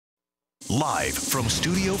Live from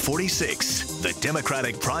Studio 46, the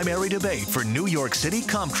Democratic primary debate for New York City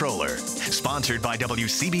Comptroller. Sponsored by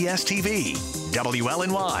WCBS TV,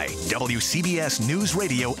 WLNY, WCBS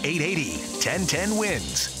Newsradio 880, 1010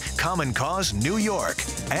 Wins, Common Cause New York,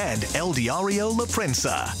 and El Diario La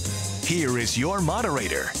Prensa. Here is your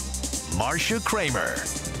moderator, Marcia Kramer.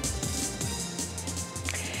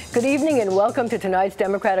 Good evening and welcome to tonight's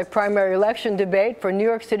Democratic primary election debate for New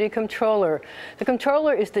York City Comptroller. The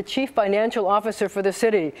Comptroller is the chief financial officer for the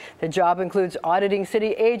city. The job includes auditing city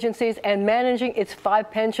agencies and managing its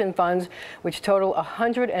 5 pension funds, which total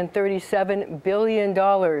 $137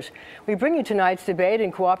 billion. We bring you tonight's debate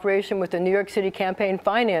in cooperation with the New York City Campaign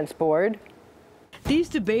Finance Board. These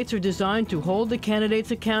debates are designed to hold the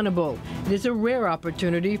candidates accountable. It is a rare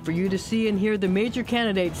opportunity for you to see and hear the major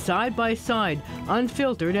candidates side by side,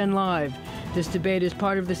 unfiltered and live. This debate is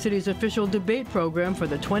part of the city's official debate program for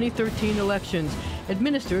the 2013 elections,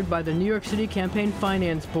 administered by the New York City Campaign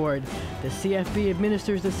Finance Board. The CFB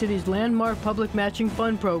administers the city's landmark public matching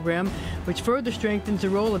fund program, which further strengthens the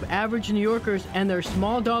role of average New Yorkers and their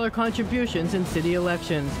small dollar contributions in city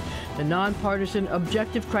elections. The nonpartisan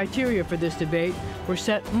objective criteria for this debate were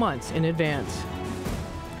set months in advance.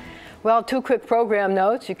 Well, 2 quick program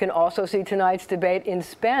notes. You can also see tonight's debate in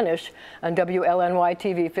Spanish on WLNY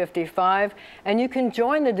TV 55, and you can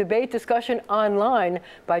join the debate discussion online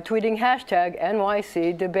by tweeting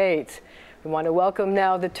 #NYCDebates. We want to welcome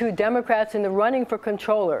now the 2 Democrats in the running for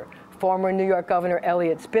Comptroller, former New York Governor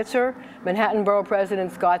Eliot Spitzer, Manhattan Borough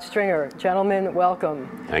President Scott Stringer. Gentlemen,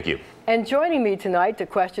 welcome. Thank you. And joining me tonight to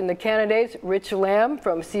question the candidates, Rich Lamb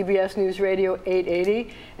from CBS Newsradio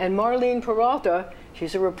 880, and Marlene Peralta.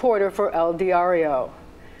 She's a reporter for El Diario.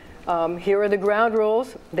 Here are the ground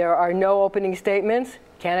rules. There are no opening statements.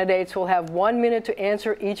 Candidates will have 1 minute to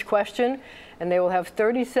answer each question, and they will have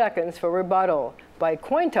 30 seconds for rebuttal. By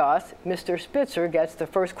coin toss, Mr. Spitzer gets the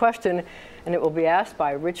first question, and it will be asked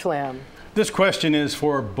by Rich Lamb. This question is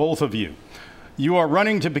for both of you. You are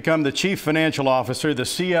running to become the chief financial officer, the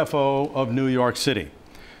CFO of New York City.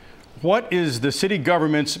 What is the city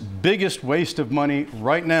government's biggest waste of money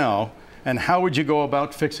right now, and how would you go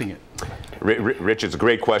about fixing it? Rich, it's a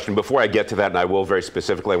great question. Before I get to that, and I will very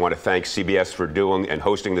specifically, I want to thank CBS for doing and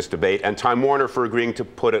hosting this debate, and Time Warner for agreeing to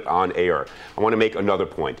put it on air. I want to make another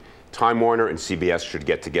point. Time Warner and CBS should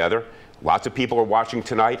get together. Lots of people are watching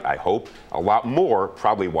tonight, I hope. A lot more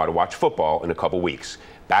probably want to watch football in a couple weeks.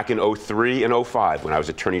 Back in 03 and 05, when I was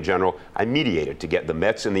Attorney General, I mediated to get the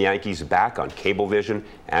Mets and the Yankees back on Cablevision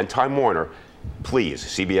and Time Warner. Please,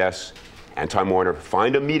 CBS and Time Warner,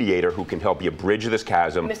 find a mediator who can help you bridge this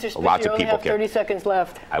chasm. Mr. Spitzer, Lots you of only people have 30 seconds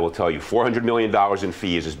left. I will tell you, $400 million in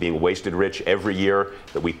fees is being wasted, Rich, every year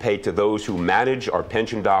that we pay to those who manage our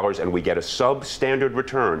pension dollars, and we get a substandard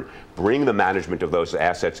return. Bring the management of those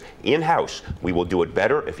assets in-house. We will do it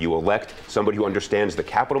better if you elect somebody who understands the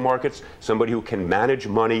capital markets, somebody who can manage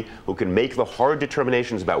money, who can make the hard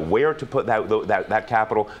determinations about where to put that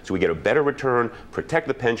capital so we get a better return, protect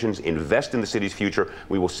the pensions, invest in the city's future.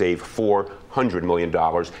 We will save $400 million.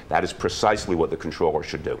 That is precisely what the Comptroller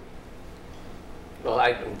should do. Well,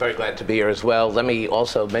 I'm very glad to be here as well. Let me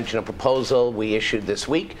also mention a proposal we issued this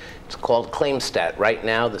week. It's called ClaimStat. Right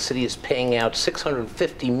now, the city is paying out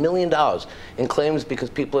 $650 million in claims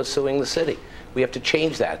because people are suing the city. We have to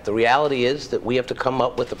change that. The reality is that we have to come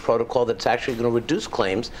up with a protocol that's actually going to reduce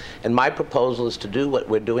claims. And my proposal is to do what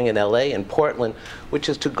we're doing in LA and Portland, which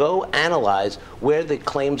is to go analyze where the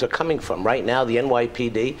claims are coming from. Right now, the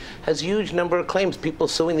NYPD has a huge number of claims, people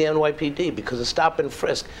suing the NYPD because of stop and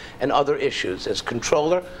frisk and other issues. As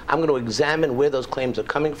Comptroller, I'm going to examine where those claims are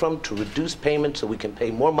coming from to reduce payments so we can pay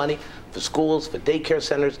more money for schools, for daycare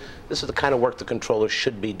centers. This is the kind of work the Comptroller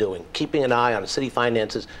should be doing, keeping an eye on city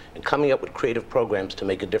finances and coming up with creative programs to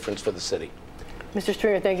make a difference for the city. Mr.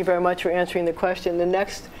 Stringer, thank you very much for answering the question. The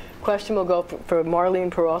next question will go for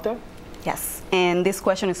Marlene Peralta. Yes, and this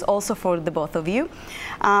question is also for the both of you.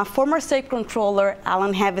 Former State Comptroller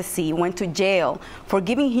Alan Hevesy went to jail for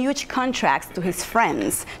giving huge contracts to his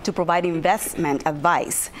friends to provide investment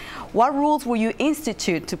advice. What rules will you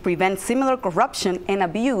institute to prevent similar corruption and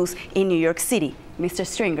abuse in New York City? Mr.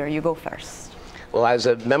 Stringer, you go first. Well, as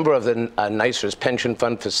a member of the NYCER's pension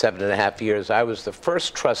fund for 7.5 years, I was the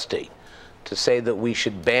first trustee to say that we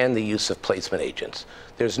should ban the use of placement agents.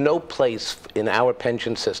 There's no place in our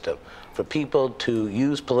pension system for people to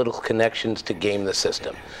use political connections to game the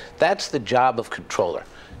system. That's the job of Comptroller,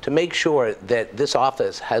 to make sure that this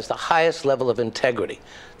office has the highest level of integrity,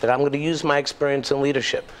 that I'm going to use my experience in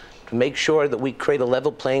leadership to make sure that we create a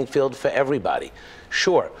level playing field for everybody.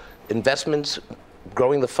 Sure, investments,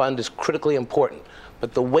 growing the fund is critically important,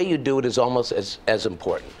 but the way you do it is almost as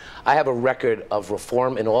important. I have a record of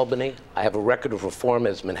reform in Albany. I have a record of reform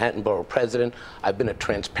as Manhattan Borough President. I've been a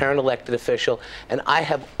transparent elected official, and I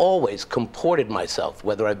have always comported myself,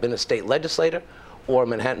 whether I've been a state legislator or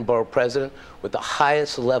Manhattan Borough President, with the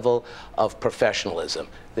highest level of professionalism.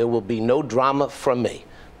 There will be no drama from me.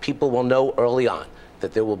 People will know early on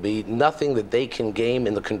that there will be nothing that they can game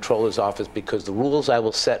in the Comptroller's office, because the rules I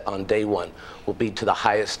will set on day one will be to the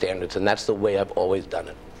highest standards, and that's the way I've always done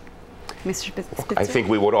it. Mr. Spitzer? I think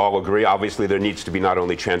we would all agree. Obviously, there needs to be not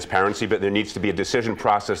only transparency, but there needs to be a decision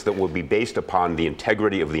process that will be based upon the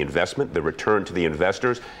integrity of the investment, the return to the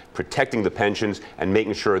investors, protecting the pensions, and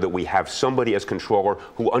making sure that we have somebody as controller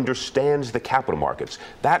who understands the capital markets.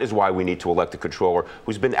 That is why we need to elect a controller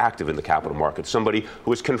who's been active in the capital markets, somebody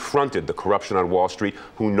who has confronted the corruption on Wall Street,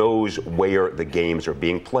 who knows where the games are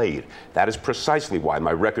being played. That is precisely why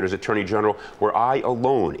my record as Attorney General, where I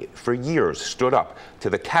alone for years stood up to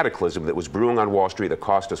the cataclysm that was brewing on Wall Street that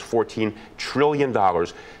cost us $14 trillion.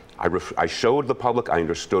 I showed the public, I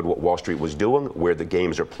understood what Wall Street was doing, where the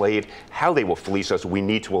games are played, how they will fleece us. We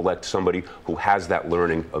need to elect somebody who has that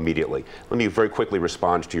learning immediately. Let me very quickly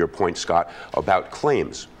respond to your point, Scott, about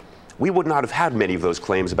claims. We would not have had many of those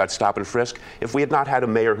claims about stop and frisk if we had not had a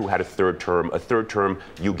mayor who had a third term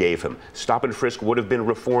you gave him. Stop and frisk would have been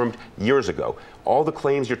reformed years ago. All the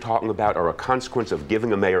claims you're talking about are a consequence of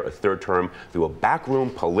giving a mayor a third term through a backroom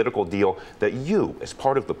political deal that you, as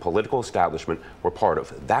part of the political establishment, were part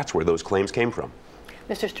of. That's where those claims came from.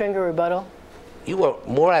 Mr. Stringer, rebuttal. You were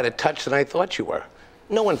more out of touch than I thought you were.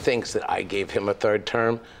 No one thinks that I gave him a third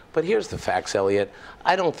term, but here's the facts, Eliot.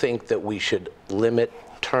 I don't think that we should limit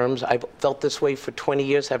terms. I've felt this way for 20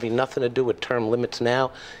 years, having nothing to do with term limits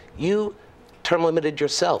now. You term limited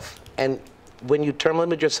yourself, and when you term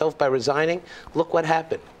limit yourself by resigning, look what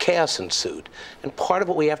happened. Chaos ensued. And part of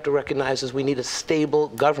what we have to recognize is we need a stable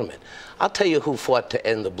government. I'll tell you who fought to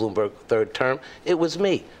end the Bloomberg third term. It was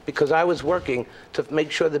me, because I was working to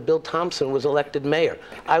make sure that Bill Thompson was elected mayor.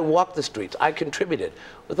 I walked the streets. I contributed.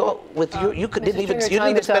 You didn't even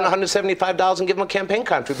spend $175 and give him a campaign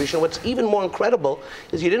contribution. What's even more incredible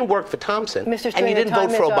is you didn't work for Thompson, and you didn't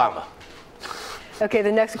vote for Obama. Okay,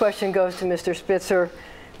 the next question goes to Mr. Spitzer.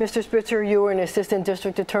 Mr. Spitzer, you were an assistant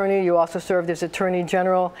district attorney. You also served as attorney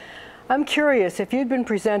general. I'm curious, if you'd been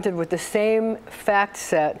presented with the same fact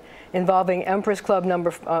set involving Empress Club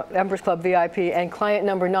VIP and client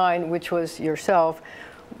number 9, which was yourself,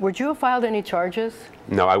 would you have filed any charges?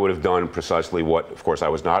 No, I would have done precisely what, of course I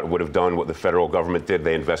was not, would have done what the federal government did.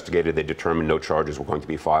 They investigated, they determined no charges were going to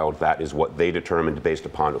be filed. That is what they determined based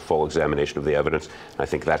upon a full examination of the evidence. And I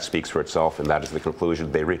think that speaks for itself, and that is the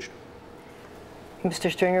conclusion they reached.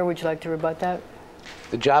 Mr. Stringer, would you like to rebut that?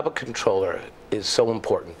 The job of controller is so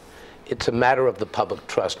important. It's a matter of the public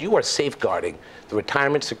trust. You are safeguarding the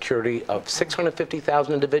retirement security of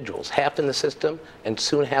 650,000 individuals, half in the system, and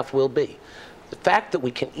soon half will be. The fact that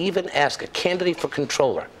we can even ask a candidate for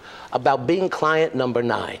controller about being client number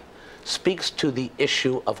 9 speaks to the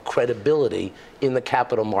issue of credibility in the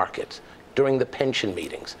capital markets during the pension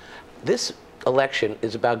meetings. This election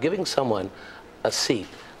is about giving someone a seat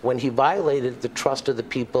when he violated the trust of the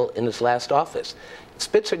people in his last office.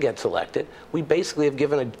 Spitzer gets elected, we basically have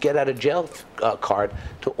given a get-out-of-jail card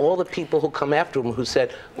to all the people who come after him who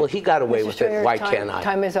said, well, he got away with it, why can't I?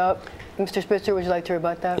 Time is up. Mr. Spitzer, would you like to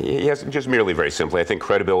rebut that? Yes, just merely very simply. I think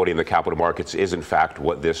credibility in the capital markets is, in fact,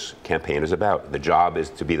 what this campaign is about. The job is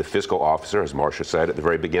to be the fiscal officer, as Marcia said at the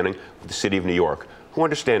very beginning, of the city of New York, who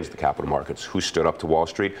understands the capital markets, who stood up to Wall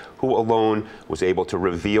Street, who alone was able to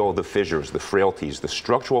reveal the fissures, the frailties, the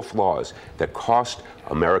structural flaws that cost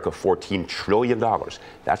America $14 trillion.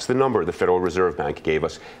 That's the number the Federal Reserve Bank gave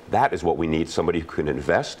us. That is what we need, somebody who can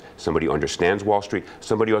invest, somebody who understands Wall Street,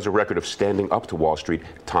 somebody who has a record of standing up to Wall Street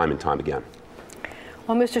time and time again.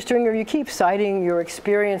 Well, Mr. Stringer, you keep citing your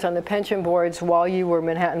experience on the pension boards while you were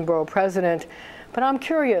Manhattan Borough President. But I'm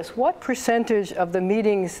curious, what percentage of the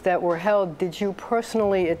meetings that were held did you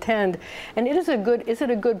personally attend? And is it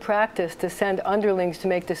a good practice to send underlings to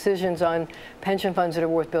make decisions on pension funds that are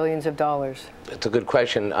worth billions of dollars? It's a good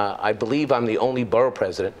question. I believe I'm the only borough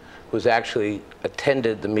president who's actually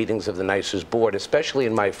attended the meetings of the NYSERS board, especially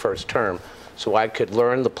in my first term, so I could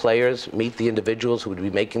learn the players, meet the individuals who would be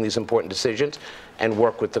making these important decisions, and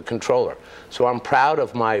work with the controller. So I'm proud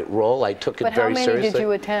of my role. I took it very seriously. But how many did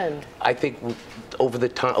you attend? I think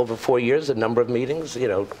over 4 years, a number of meetings,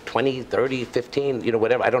 20, 30, 15,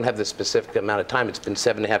 whatever. I don't have the specific amount of time. It's been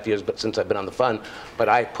 7.5 years since I've been on the fund. But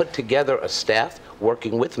I put together a staff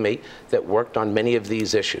working with me that worked on many of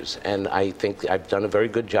these issues. And I think I've done a very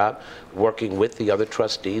good job working with the other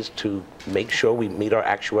trustees to make sure we meet our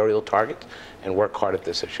actuarial targets and work hard at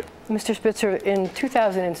this issue. Mr. Spitzer, in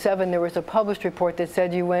 2007, there was a published report that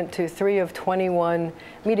said you went to 3 of 21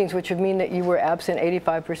 meetings, which would mean that you were absent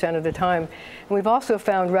 85% of the time. And we've also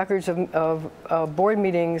found records of board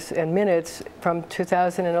meetings and minutes from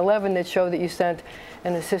 2011 that show that you sent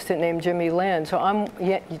an assistant named Jimmy Yan. So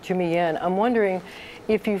I'm wondering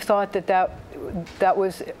if you thought that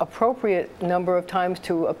was appropriate number of times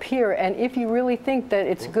to appear, and if you really think that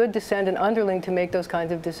it's good to send an underling to make those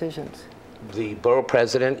kinds of decisions. The borough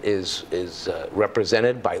president is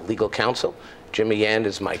represented by legal counsel. Jimmy Yan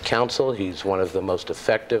is my counsel. He's one of the most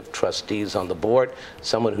effective trustees on the board,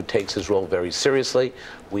 someone who takes his role very seriously.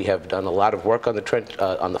 We have done a lot of work on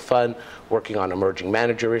the fund, working on emerging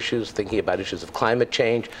manager issues, thinking about issues of climate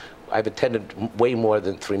change. I've attended way more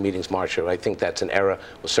than 3 meetings, Marcia. I think that's an error.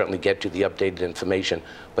 We'll certainly get you the updated information.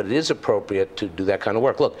 But it is appropriate to do that kind of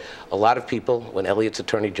work. Look, a lot of people, when Eliot's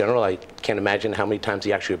Attorney General, I can't imagine how many times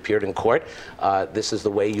he actually appeared in court. This is the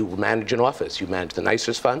way you manage an office. You manage the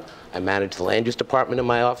NICERS Fund. I manage the Land Use Department in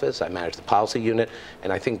my office. I manage the policy unit.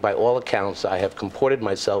 And I think by all accounts, I have comported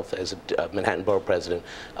myself as a Manhattan Borough President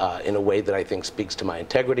in a way that I think speaks to my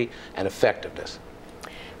integrity and effectiveness.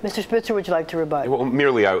 Mr. Spitzer, would you like to rebut? Well,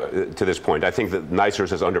 merely to this point, I think that NICERS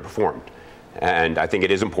has underperformed. And I think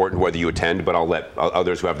it is important whether you attend, but I'll let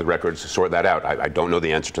others who have the records sort that out. I don't know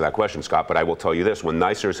the answer to that question, Scott, but I will tell you this. When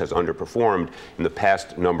NICERS has underperformed in the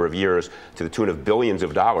past number of years to the tune of billions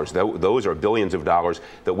of dollars, those are billions of dollars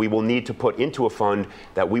that we will need to put into a fund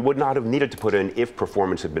that we would not have needed to put in if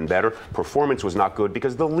performance had been better. Performance was not good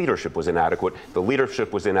because the leadership was inadequate. The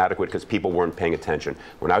leadership was inadequate because people weren't paying attention.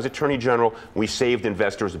 When I was Attorney General, we saved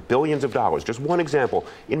investors billions of dollars. Just one example,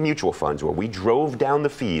 in mutual funds where we drove down the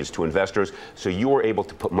fees to investors so you were able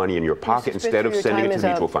to put money in your pocket instead of sending it to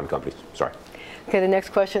mutual fund companies. Sorry. Okay, the next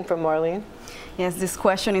question from Marlene. Yes, this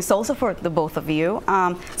question is also for the both of you.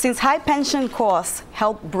 Since high pension costs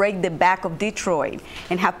help break the back of Detroit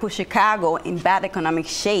and have put Chicago in bad economic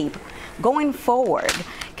shape, going forward,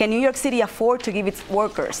 can New York City afford to give its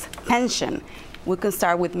workers pension? We can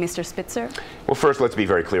start with Mr. Spitzer. Well, first, let's be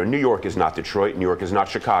very clear. New York is not Detroit. New York is not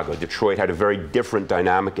Chicago. Detroit had a very different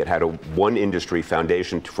dynamic. It had a one industry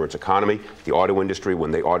foundation for its economy, the auto industry. When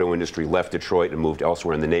the auto industry left Detroit and moved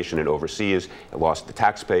elsewhere in the nation and overseas, it lost the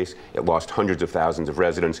tax base. It lost hundreds of thousands of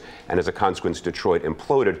residents. And as a consequence, Detroit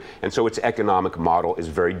imploded. And so its economic model is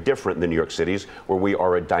very different than New York City's, where we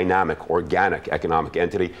are a dynamic, organic economic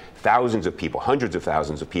entity. Thousands of people, hundreds of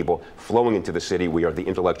thousands of people flowing into the city. We are the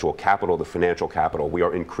intellectual capital, the financial capital. We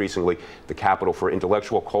are increasingly the capital for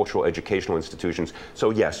intellectual, cultural, educational institutions.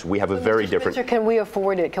 So yes, we have a very different. Spitzer, can we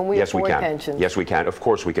afford it? Can we afford pensions? Yes, we can. Of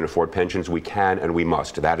course, we can afford pensions. We can and we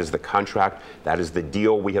must. That is the contract. That is the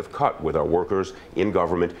deal we have cut with our workers in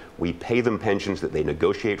government. We pay them pensions that they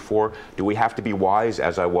negotiate for. Do we have to be wise,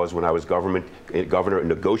 as I was when I was governor, in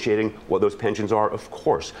negotiating what those pensions are? Of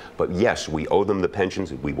course. But yes, we owe them the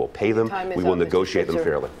pensions. We will pay them. We will negotiate them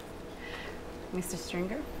fairly. Mr.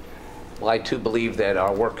 Stringer? Well, I too believe that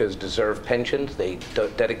our workers deserve pensions. They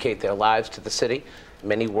dedicate their lives to the city.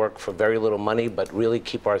 Many work for very little money, but really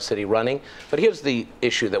keep our city running. But here's the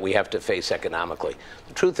issue that we have to face economically.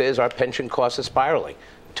 The truth is our pension costs are spiraling.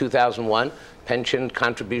 In 2001, pension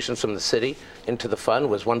contributions from the city into the fund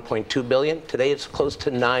was $1.2 billion. Today it's close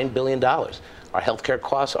to $9 billion. Our healthcare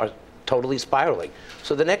costs are totally spiraling.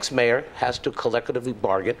 So the next mayor has to collectively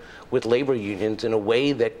bargain with labor unions in a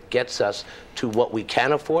way that gets us to what we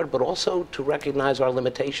can afford, but also to recognize our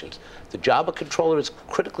limitations. The job of controller is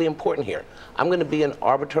critically important here. I'm going to be an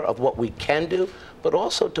arbiter of what we can do, but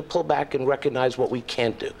also to pull back and recognize what we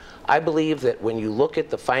can't do. I believe that when you look at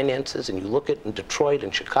the finances and you look at in Detroit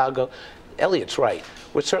and Chicago, Eliot's right.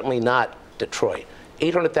 We're certainly not Detroit.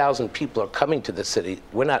 800,000 people are coming to the city.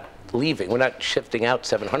 We're not leaving. We're not shifting out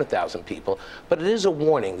 700,000 people. But it is a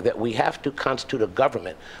warning that we have to constitute a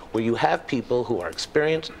government where you have people who are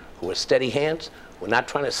experienced, who are steady hands. We're not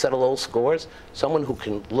trying to settle old scores. Someone who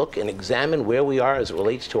can look and examine where we are as it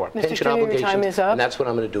relates to our pension obligations. Your time is up. And that's what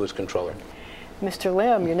I'm going to do as controller. Mr.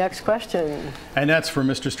 Lim, your next question. And that's for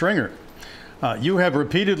Mr. Stringer. You have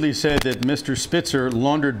repeatedly said that Mr. Spitzer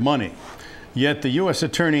laundered money. Yet the U.S.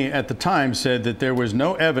 attorney at the time said that there was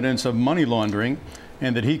no evidence of money laundering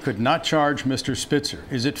and that he could not charge Mr. Spitzer.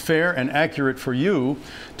 Is it fair and accurate for you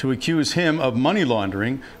to accuse him of money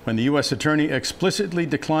laundering when the U.S. attorney explicitly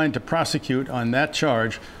declined to prosecute on that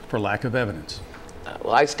charge for lack of evidence?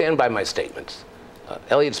 Well, I stand by my statements.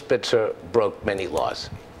 Eliot Spitzer broke many laws.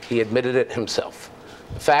 He admitted it himself.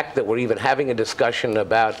 The fact that we're even having a discussion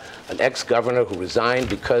about an ex-governor who resigned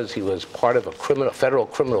because he was part of a federal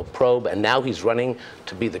criminal probe, and now he's running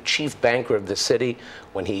to be the chief banker of the city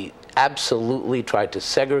when he absolutely tried to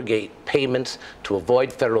segregate payments to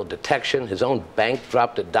avoid federal detection. His own bank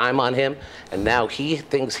dropped a dime on him, and now he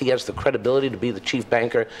thinks he has the credibility to be the chief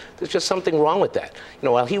banker. There's just something wrong with that. You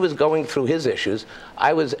know, while he was going through his issues,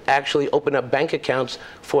 I was actually opening up bank accounts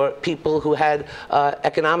for people who had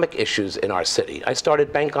economic issues in our city. I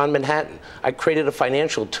started Bank on Manhattan. I created a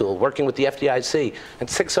financial tool working with the FDIC and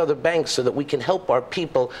 6 other banks so that we can help our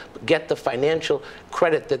people get the financial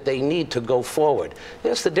credit that they need to go forward.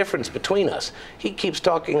 That's the difference between us. He keeps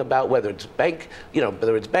talking about whether it's bank,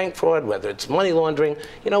 whether it's bank fraud, whether it's money laundering.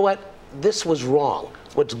 You know what? This was wrong.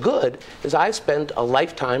 What's good is I spent a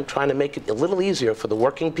lifetime trying to make it a little easier for the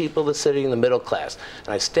working people of the city and the middle class. And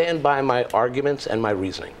I stand by my arguments and my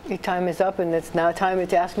reasoning. Your time is up, and it's now time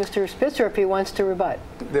to ask Mr. Spitzer if he wants to rebut.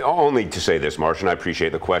 Only to say this, Marcia, and I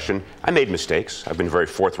appreciate the question. I made mistakes. I've been very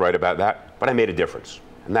forthright about that, but I made a difference.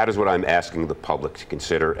 And that is what I'm asking the public to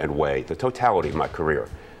consider and weigh, the totality of my career.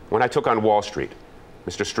 When I took on Wall Street,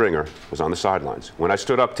 Mr. Stringer was on the sidelines. When I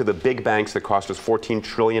stood up to the big banks that cost us $14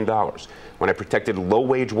 trillion, when I protected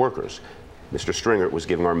low-wage workers, Mr. Stringer was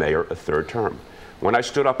giving our mayor a 3rd term. When I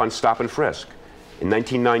stood up on stop and frisk in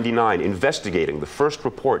 1999, investigating the first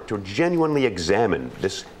report to genuinely examine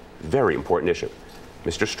this very important issue,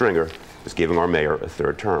 Mr. Stringer was giving our mayor a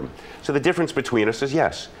 3rd term. So the difference between us is,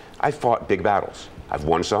 yes, I fought big battles. I've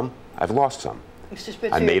won some, I've lost some. Mr.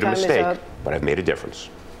 Spitzer, I made a your time is mistake, up. but I've made a difference.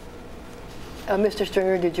 Mr.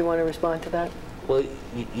 Stringer, did you want to respond to that? Well,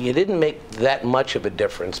 you didn't make that much of a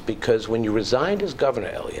difference, because when you resigned as governor,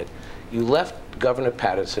 Eliot, you left Governor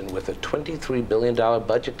Patterson with a $23 billion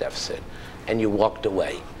budget deficit, and you walked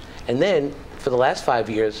away. And then, for the last 5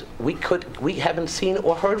 years, we haven't seen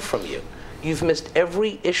or heard from you. You've missed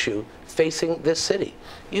every issue facing this city.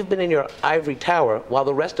 You've been in your ivory tower while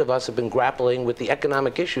the rest of us have been grappling with the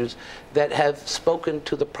economic issues that have spoken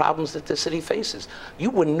to the problems that the city faces. You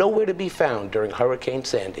were nowhere to be found during Hurricane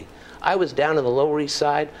Sandy. I was down in the Lower East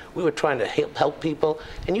Side. We were trying to help people,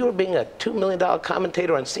 and you were being a $2 million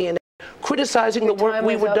commentator on CNN, criticizing the work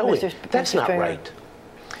we were doing. That's not right.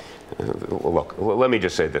 Look, let me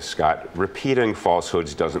just say this, Scott. Repeating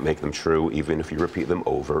falsehoods doesn't make them true, even if you repeat them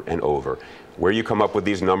over and over. Where you come up with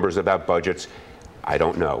these numbers about budgets, I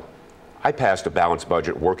don't know. I passed a balanced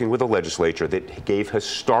budget working with a legislature that gave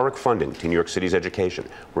historic funding to New York City's education,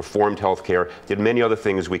 reformed health care, did many other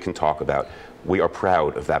things we can talk about. We are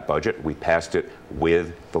proud of that budget. We passed it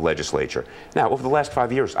with the legislature. Now, over the last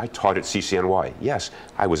 5 years, I taught at CCNY. Yes,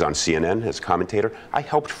 I was on CNN as commentator. I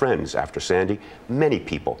helped friends after Sandy. Many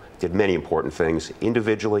people did many important things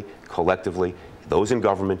individually, collectively, those in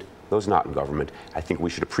government, those not in government. I think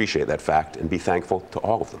we should appreciate that fact and be thankful to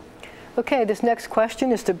all of them. Okay, this next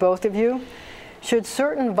question is to both of you. Should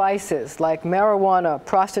certain vices like marijuana,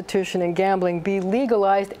 prostitution, and gambling be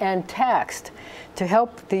legalized and taxed to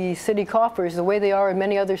help the city coffers the way they are in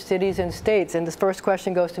many other cities and states? And this first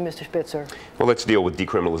question goes to Mr. Spitzer. Well, let's deal with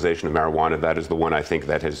decriminalization of marijuana. That is the one I think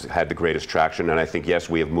that has had the greatest traction. And I think, yes,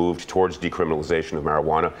 we have moved towards decriminalization of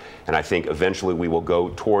marijuana. And I think eventually we will go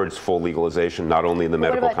towards full legalization, not only in the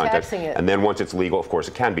medical context. Taxing it? And then once it's legal, of course,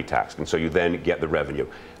 it can be taxed. And so you then get the revenue.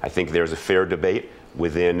 I think there's a fair debate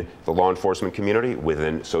within the law enforcement community,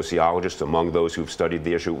 within sociologists, among those who've studied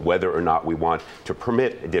the issue, whether or not we want to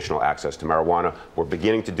permit additional access to marijuana. We're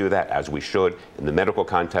beginning to do that, as we should. In the medical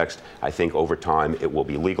context, I think over time it will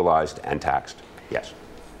be legalized and taxed. Yes.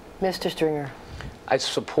 Mr. Stringer. I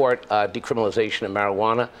support decriminalization of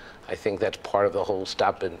marijuana. I think that's part of the whole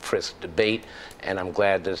stop and frisk debate, and I'm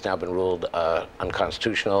glad that it's now been ruled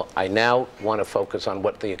unconstitutional. I now want to focus on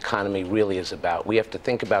what the economy really is about. We have to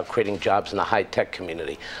think about creating jobs in the high-tech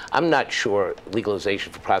community. I'm not sure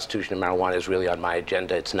legalization for prostitution and marijuana is really on my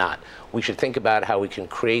agenda. It's not. We should think about how we can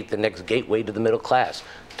create the next gateway to the middle class.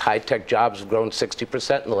 High-tech jobs have grown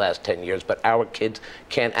 60% in the last 10 years, but our kids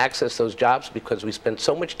can't access those jobs because we spend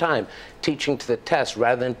so much time teaching to the test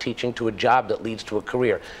rather than teaching to a job that leads to a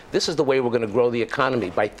career. This is the way we're going to grow the economy,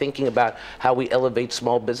 by thinking about how we elevate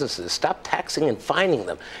small businesses. Stop taxing and fining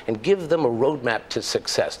them and give them a roadmap to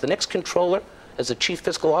success. The next comptroller, as a chief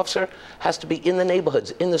fiscal officer, has to be in the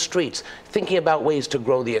neighborhoods, in the streets, thinking about ways to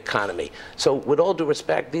grow the economy. So with all due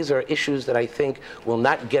respect, these are issues that I think will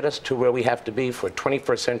not get us to where we have to be for a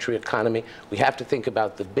 21st century economy. We have to think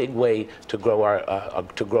about the big way to grow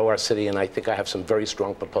our city, and I think I have some very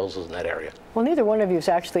strong proposals in that area. Well, neither one of you has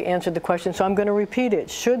actually answered the question, so I'm going to repeat it.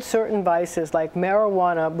 Should certain vices like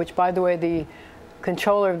marijuana, which, by the way, the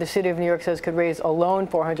Comptroller of the City of New York says could raise alone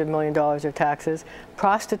 $400 million of taxes.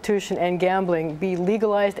 Prostitution and gambling be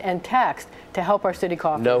legalized and taxed to help our city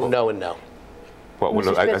coffers. No, no, and no. Well,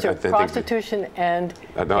 Mr. Spitzer, I think prostitution and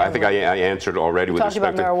no, I think I answered already with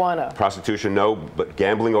respect to marijuana. Prostitution, no, but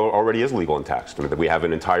gambling already is legal and taxed. I mean, we have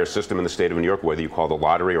an entire system in the state of New York, whether you call the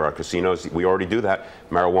lottery or our casinos, we already do that.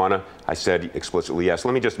 Marijuana, I said explicitly yes.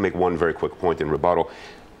 Let me just make one very quick point in rebuttal.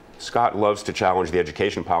 Scott loves to challenge the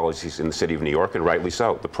education policies in the city of New York, and rightly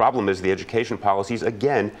so. The problem is the education policies,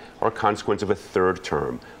 again, are a consequence of a third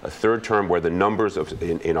term where the numbers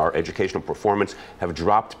in our educational performance have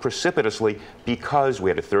dropped precipitously because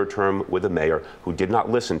we had a third term with a mayor who did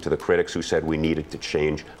not listen to the critics who said we needed to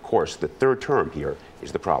change course. The third term here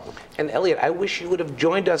is the problem. And Eliot, I wish you would have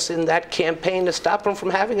joined us in that campaign to stop him from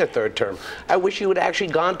having a third term. I wish you would have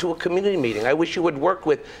actually gone to a community meeting. I wish you would work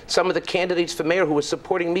with some of the candidates for mayor who were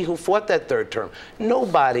supporting me who fought that third term.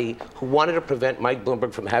 Nobody who wanted to prevent Mike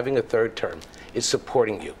Bloomberg from having a third term is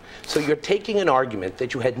supporting you. So you're taking an argument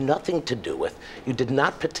that you had nothing to do with, you did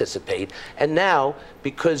not participate, and now,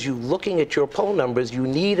 because you're looking at your poll numbers, you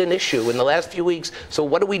need an issue in the last few weeks. So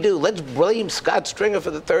what do? Let's blame Scott Stringer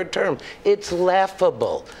for the third term. It's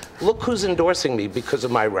laughable. Look who's endorsing me because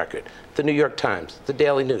of my record. The New York Times, the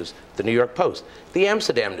Daily News, the New York Post, the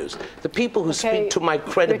Amsterdam News, the people who speak to my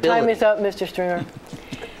credibility. Your time is up, Mr. Stringer.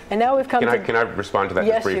 And now we've come Can I respond to that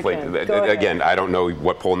yes, just briefly? Again, I don't know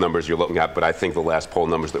what poll numbers you're looking at, but I think the last poll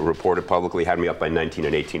numbers that were reported publicly had me up by 19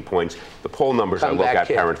 and 18 points. The poll numbers I look at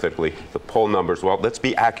parenthetically, the poll numbers, well, let's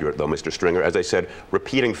be accurate though, Mr. Stringer. As I said,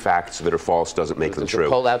 repeating facts that are false doesn't make them true.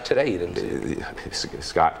 Poll out today, you didn't see.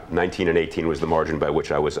 Scott, 19 and 18 was the margin by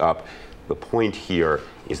which I was up. The point here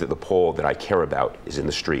is that the poll that I care about is in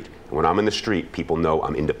the street. And when I'm in the street, people know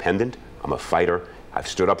I'm independent, I'm a fighter, I've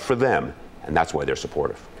stood up for them, and that's why they're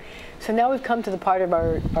supportive. So now we've come to the part of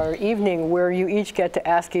our evening where you each get to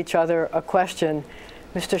ask each other a question.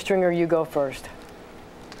 Mr. Stringer, you go first.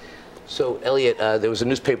 So, Eliot, there was a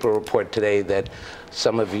newspaper report today that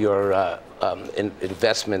some of your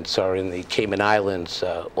investments are in the Cayman Islands,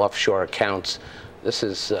 offshore accounts. This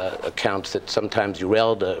is accounts that sometimes you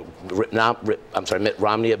railed Mitt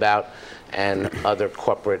Romney about and other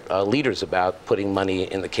corporate leaders about putting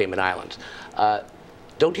money in the Cayman Islands.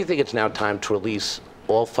 Don't you think it's now time to release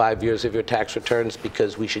all 5 years of your tax returns,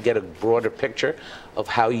 because we should get a broader picture of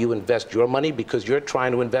how you invest your money, because you're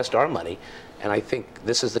trying to invest our money, and I think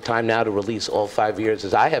this is the time now to release all 5 years,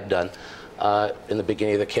 as I have done in the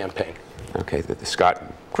beginning of the campaign. Okay, Scott,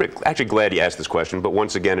 actually glad you asked this question, but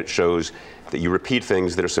once again it shows that you repeat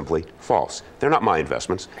things that are simply false. They're not my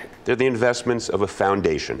investments. They're the investments of a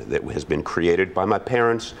foundation that has been created by my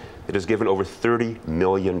parents that has given over $30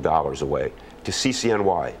 million away to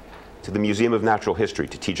CCNY, to the Museum of Natural History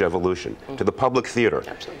to teach evolution, to the Public Theater.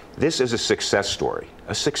 Absolutely. This is a success story.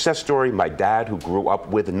 A success story, my dad who grew up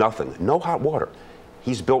with nothing, no hot water.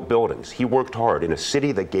 He's built buildings. He worked hard in a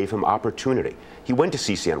city that gave him opportunity. He went to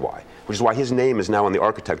CCNY, which is why his name is now on the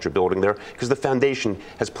architecture building there, because the foundation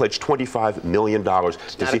has pledged $25 million.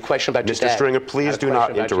 It's not a question about your dad. Mr. Stringer, please do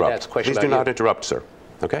not interrupt. Please do not interrupt, sir.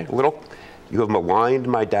 Okay? You have maligned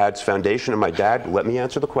my dad's foundation, and my dad, let me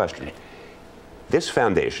answer the question. This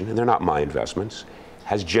foundation, and they're not my investments,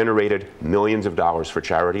 has generated millions of dollars for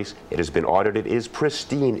charities. It has been audited. It is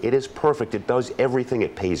pristine. It is perfect. It does everything.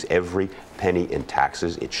 It pays every penny in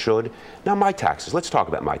taxes. It should. Now, my taxes. Let's talk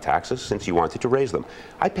about my taxes, since you wanted to raise them.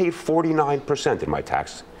 I paid 49% in my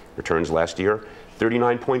tax returns last year,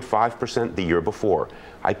 39.5% the year before.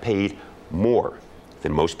 I paid more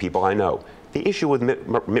than most people I know. The issue with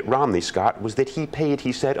Mitt Romney, Scott, was that he paid,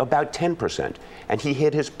 he said, about 10%, and he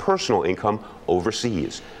hid his personal income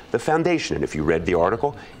overseas. The foundation, and if you read the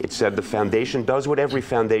article, it said the foundation does what every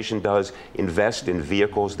foundation does, invest in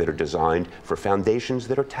vehicles that are designed for foundations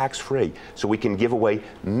that are tax-free, so we can give away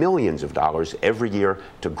millions of dollars every year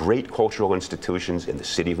to great cultural institutions in the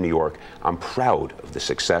city of New York. I'm proud of the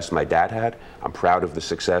success my dad had. I'm proud of the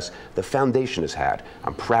success the foundation has had.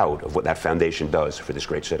 I'm proud of what that foundation does for this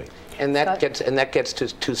great city. And that gets to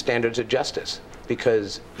two standards of justice,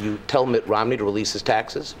 because you tell Mitt Romney to release his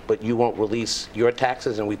taxes, but you won't release your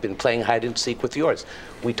taxes, and we've been playing hide and seek with yours.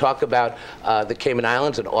 We talk about the Cayman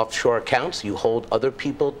Islands and offshore accounts. You hold other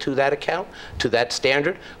people to that account, to that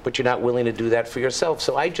standard, but you're not willing to do that for yourself.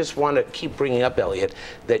 So I just want to keep bringing up, Eliot,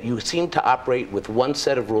 that you seem to operate with one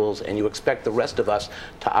set of rules, and you expect the rest of us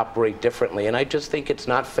to operate differently. And I just think it's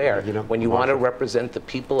not fair when you want to represent the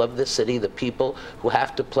people of this city, the people who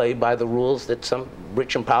have to play by the rules that some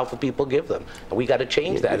rich and powerful people give them. And we got to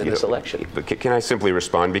change that in this election. But can I simply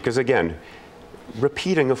respond? Because again,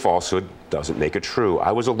 repeating a falsehood doesn't make it true.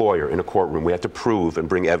 I was a lawyer in a courtroom. We had to prove and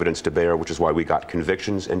bring evidence to bear, which is why we got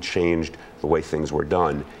convictions and changed the way things were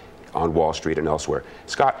done on Wall Street and elsewhere.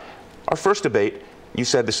 Scott, our first debate, you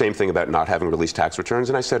said the same thing about not having released tax returns,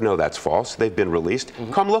 and I said, no, that's false. They've been released.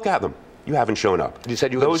 Come look at them. You haven't shown up. You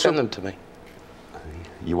said you would send them to me.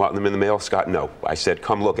 You want them in the mail, Scott? No. I said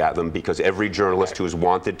come look at them because every journalist who has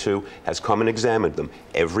wanted to has come and examined them,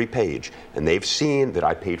 every page, and they've seen that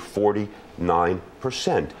I paid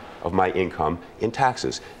 49% of my income in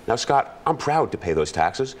taxes. Now, Scott, I'm proud to pay those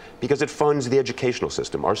taxes because it funds the educational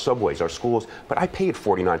system, our subways, our schools, but I paid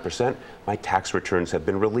 49%. My tax returns have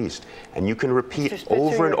been released. And you can repeat Spitzer,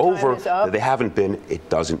 over and over that they haven't been. It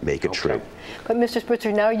doesn't make it true. But Mr.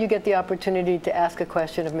 Spitzer, now you get the opportunity to ask a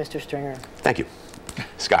question of Mr. Stringer. Thank you.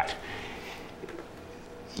 Scott,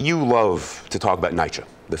 you love to talk about NYCHA,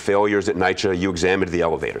 the failures at NYCHA. You examined the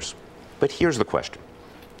elevators. But here's the question.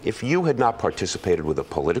 If you had not participated with a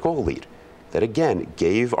political elite that, again,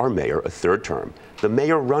 gave our mayor a third term, the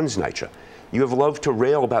mayor runs NYCHA. You have loved to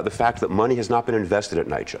rail about the fact that money has not been invested at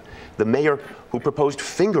NYCHA. The mayor who proposed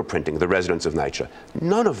fingerprinting the residents of NYCHA.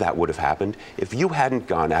 None of that would have happened if you hadn't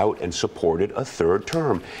gone out and supported a third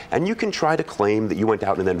term. And you can try to claim that you went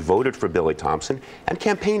out and then voted for Billy Thompson and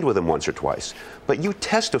campaigned with him once or twice. But you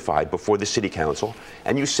testified before the city council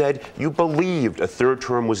and you said you believed a third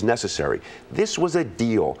term was necessary. This was a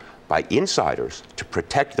deal by insiders to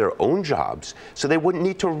protect their own jobs so they wouldn't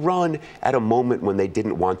need to run at a moment when they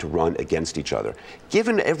didn't want to run against each other.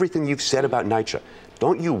 Given everything you've said about NYCHA,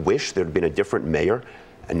 don't you wish there had been a different mayor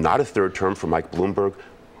and not a third term for Mike Bloomberg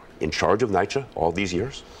in charge of NYCHA all these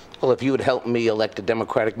years? Well, if you had helped me elect a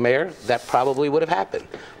Democratic mayor, that probably would have happened.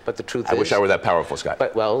 But the truth is... I wish I were that powerful, Scott.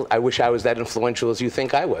 But, well, I wish I was that influential as you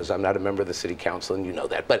think I was. I'm not a member of the city council, and you know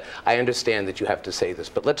that. But I understand that you have to say this.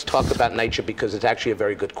 But let's talk about NYCHA because it's actually a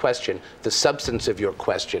very good question. The substance of your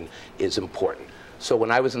question is important. So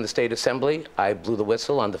when I was in the State Assembly, I blew the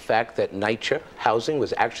whistle on the fact that NYCHA housing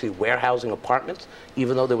was actually warehousing apartments,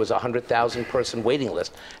 even though there was a 100,000 person waiting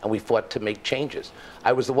list, and we fought to make changes.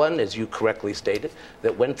 I was the one, as you correctly stated,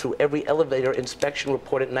 that went through every elevator inspection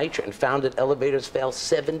report at NYCHA and found that elevators fail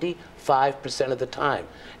 75% of the time.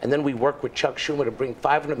 And then we worked with Chuck Schumer to bring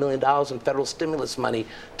 $500 million in federal stimulus money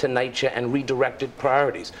to NYCHA and redirected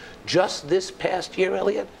priorities. Just this past year,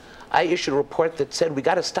 Eliot, I issued a report that said we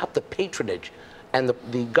got to stop the patronage and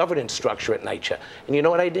the governance structure at NYCHA. And you know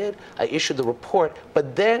what I did? I issued the report,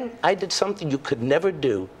 but then I did something you could never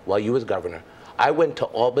do while you was governor. I went to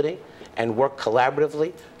Albany and worked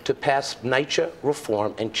collaboratively to pass NYCHA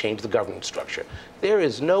reform and change the governance structure. There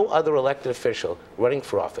is no other elected official running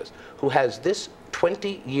for office who has this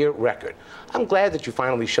 20-year record. I'm glad that you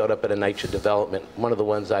finally showed up at a NYCHA development, one of the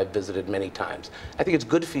ones I've visited many times. I think it's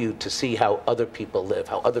good for you to see how other people live,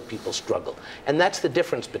 how other people struggle. And that's the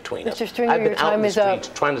difference between us. Mr. Stringer, I've been out in the streets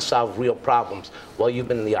up. trying to solve real problems while you've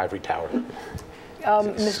been in the ivory tower.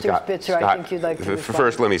 Mr. Spitzer, I think you'd like to respond.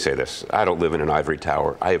 First, let me say this. I don't live in an ivory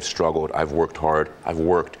tower. I have struggled. I've worked hard. I've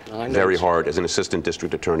worked very hard as an assistant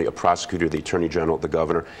district attorney, a prosecutor, the attorney general, the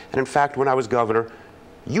governor. And in fact, when I was governor,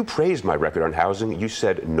 you praised my record on housing. You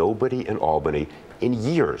said nobody in Albany in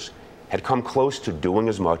years had come close to doing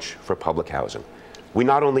as much for public housing. We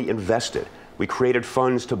not only invested, we created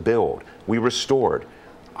funds to build, we restored.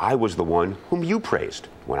 I was the one whom you praised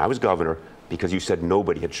when I was governor because you said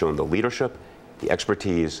nobody had shown the leadership, the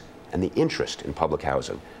expertise, and the interest in public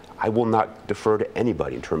housing. I will not defer to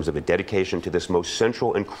anybody in terms of a dedication to this most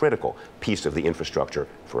central and critical piece of the infrastructure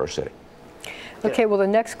for our city. Okay, well, the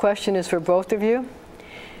next question is for both of you.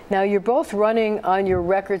 Now, you're both running on your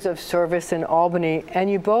records of service in Albany, and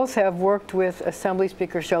you both have worked with Assembly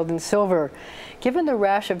Speaker Sheldon Silver. Given the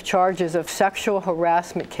rash of charges of sexual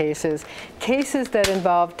harassment cases that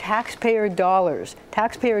involve taxpayer dollars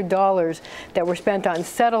that were spent on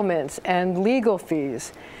settlements and legal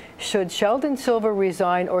fees, should Sheldon Silver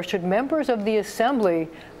resign, or should members of the Assembly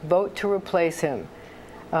vote to replace him?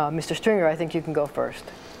 Mr. Stringer, I think you can go first.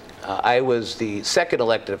 I was the second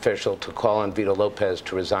elected official to call on Vito Lopez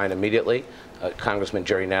to resign immediately. Congressman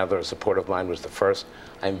Jerry Nadler, a supporter of mine, was the first.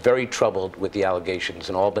 I'm very troubled with the allegations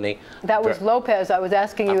in Albany. That was Lopez. I was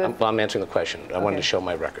asking you if... I'm answering the question. I wanted to show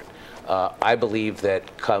my record. I believe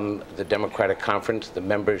that come the Democratic conference, the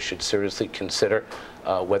members should seriously consider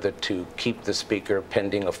whether to keep the speaker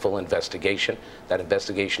pending a full investigation. That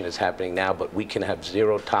investigation is happening now, but we can have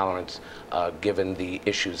zero tolerance given the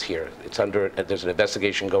issues here. There's an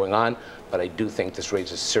investigation going on, but I do think this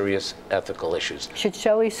raises serious ethical issues. Should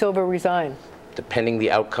Shelley Silver resign? Depending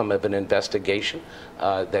the outcome of an investigation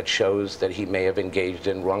that shows that he may have engaged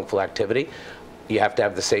in wrongful activity. You have to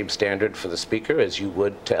have the same standard for the speaker as you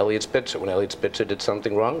would to Eliot Spitzer. When Eliot Spitzer did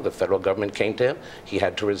something wrong, the federal government came to him. He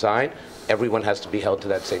had to resign. Everyone has to be held to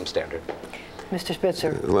that same standard. Mr.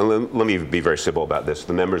 Spitzer. Let me be very civil about this.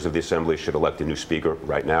 The members of the Assembly should elect a new speaker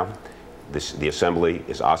right now. The Assembly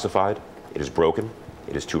is ossified. It is broken.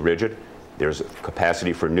 It is too rigid. There's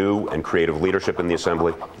capacity for new and creative leadership in the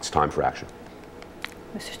Assembly. It's time for action.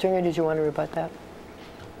 Mr. Stringer, did you want to rebut that?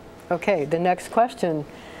 Okay, the next question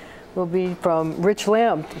will be from Rich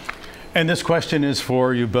Lamb. And this question is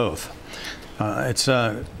for you both.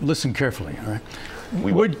 Listen carefully, all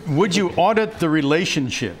right? Would you audit the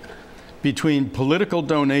relationship between political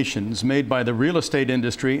donations made by the real estate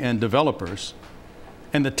industry and developers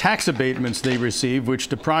and the tax abatements they receive, which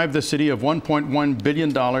deprive the city of $1.1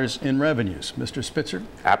 billion in revenues? Mr. Spitzer?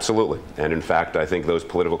 Absolutely. And in fact, I think those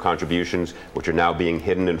political contributions, which are now being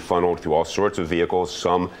hidden and funneled through all sorts of vehicles,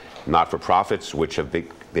 some not-for-profits, which have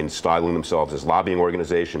been styling themselves as lobbying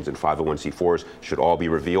organizations, and 501c4s, should all be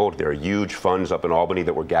revealed. There are huge funds up in Albany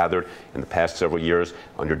that were gathered in the past several years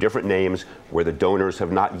under different names where the donors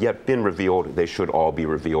have not yet been revealed. They should all be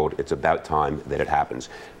revealed. It's about time that it happens.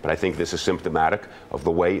 But I think this is symptomatic of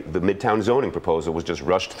the way the Midtown zoning proposal was just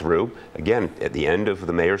rushed through. Again, at the end of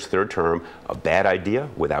the mayor's third term, a bad idea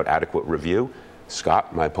without adequate review.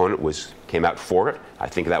 Scott, my opponent, came out for it. I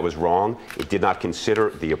think that was wrong. It did not consider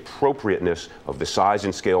the appropriateness of the size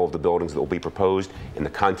and scale of the buildings that will be proposed in the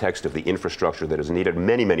context of the infrastructure that is needed.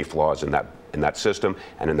 Many, many flaws in that system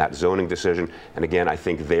and in that zoning decision. And again, I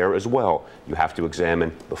think there as well, you have to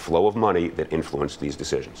examine the flow of money that influenced these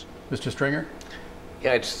decisions. Mr. Stringer?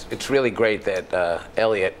 Yeah, it's really great that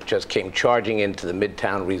Eliot just came charging into the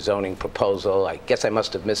Midtown rezoning proposal. I guess I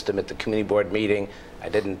must have missed him at the community board meeting. I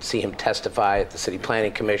didn't see him testify at the City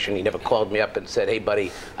Planning Commission. He never called me up and said, hey,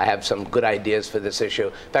 buddy, I have some good ideas for this issue.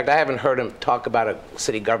 In fact, I haven't heard him talk about a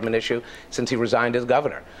city government issue since he resigned as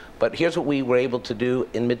governor. But here's what we were able to do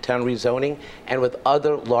in Midtown rezoning and with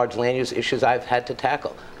other large land use issues I've had to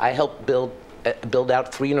tackle. I helped build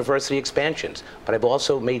out 3 university expansions, but I've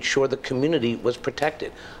also made sure the community was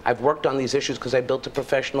protected. I've worked on these issues because I built a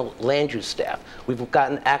professional land use staff. We've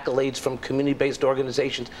gotten accolades from community-based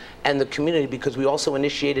organizations and the community because we also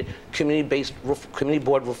initiated community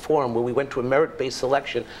board reform, where we went to a merit-based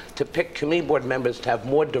selection to pick community board members to have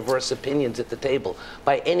more diverse opinions at the table.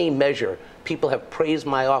 By any measure, people have praised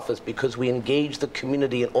my office because we engage the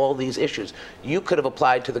community in all these issues. You could have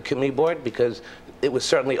applied to the community board because it was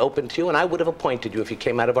certainly open to you, and I would have appointed you if you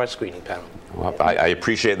came out of our screening panel. Well, I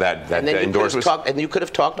appreciate that endorsement. And you could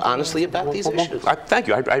have talked honestly about these issues. Thank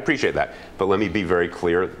you. I appreciate that. But let me be very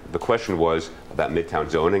clear. The question was about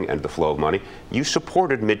Midtown zoning and the flow of money. You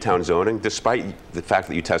supported Midtown zoning despite the fact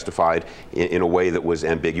that you testified in a way that was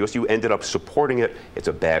ambiguous. You ended up supporting it. It's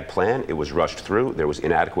a bad plan. It was rushed through. There was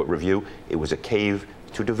inadequate review. It was a cave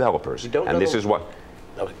to developers. And this is what...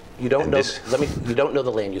 You don't know. You don't know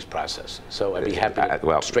the land use process, so I'd be happy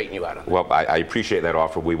to straighten you out on that. Well, I appreciate that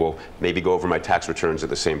offer. We will maybe go over my tax returns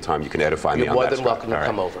at the same time. You can edify me on that. You're more than welcome to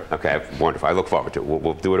come over. Okay, wonderful. I look forward to it.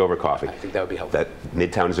 We'll do it over coffee. I think that would be helpful. That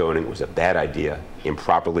Midtown zoning was a bad idea,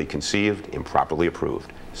 improperly conceived, improperly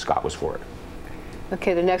approved. Scott was for it.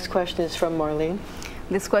 Okay, the next question is from Marlene.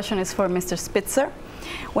 This question is for Mr. Spitzer.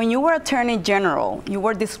 When you were Attorney General, you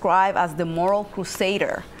were described as the moral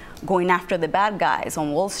crusader going after the bad guys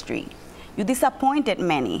on Wall Street. You disappointed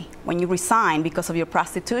many when you resigned because of your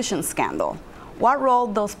prostitution scandal. What role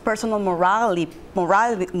does personal morality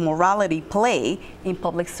play in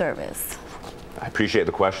public service? I appreciate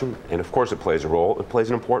the question, and of course it plays a role. It plays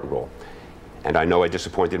an important role. And I know I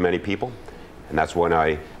disappointed many people, and that's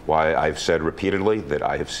why I've said repeatedly that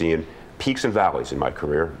I have seen peaks and valleys in my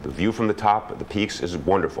career. The view from the top, the peaks, is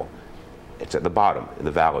wonderful. It's at the bottom, in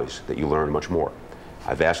the valleys, that you learn much more.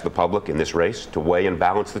 I've asked the public in this race to weigh and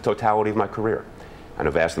balance the totality of my career. And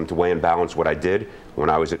I've asked them to weigh and balance what I did when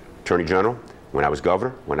I was Attorney General, when I was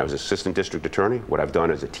Governor, when I was Assistant District Attorney, what I've done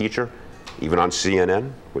as a teacher, even on CNN,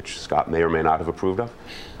 which Scott may or may not have approved of.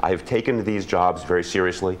 I have taken these jobs very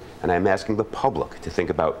seriously, and I'm asking the public to think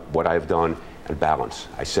about what I've done and balance.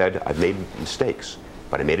 I said I've made mistakes,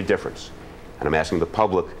 but I made a difference. And I'm asking the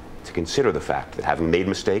public to consider the fact that having made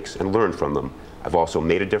mistakes and learned from them, I've also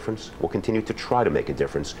made a difference, will continue to try to make a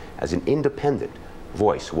difference. As an independent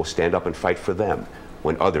voice, will stand up and fight for them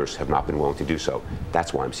when others have not been willing to do so.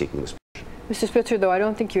 That's why I'm seeking this position. Mr. Spitzer, though, I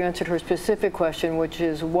don't think you answered her specific question, which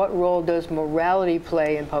is what role does morality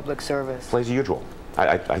play in public service? It plays a huge role.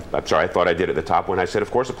 I'm sorry, I thought I did at the top when I said, of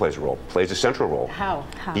course it plays a role. It plays a central role. How?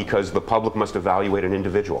 Because the public must evaluate an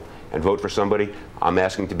individual and vote for somebody. I'm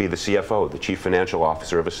asking to be the CFO, the Chief Financial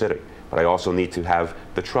Officer of a city. But I also need to have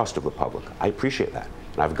the trust of the public. I appreciate that.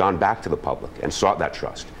 And I've gone back to the public and sought that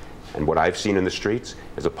trust. And what I've seen in the streets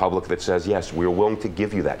is a public that says, yes, we're willing to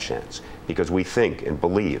give you that chance because we think and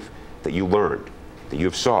believe that you learned, that you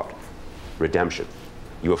have sought redemption.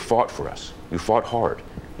 You have fought for us. You fought hard.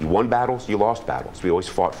 You won battles, you lost battles. We always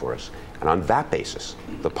fought for us. And on that basis,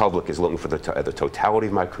 the public is looking for the totality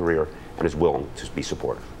of my career and is willing to be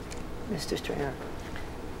supportive. Mr. Stringer.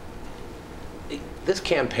 This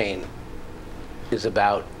campaign is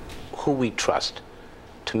about who we trust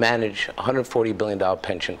to manage a $140 billion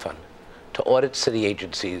pension fund, to audit city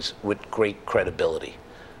agencies with great credibility.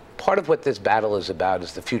 Part of what this battle is about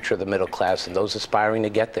is the future of the middle class and those aspiring to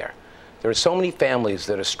get there. There are so many families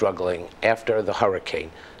that are struggling after the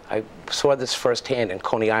hurricane. I saw this firsthand in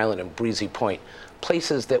Coney Island and Breezy Point,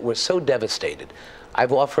 places that were so devastated.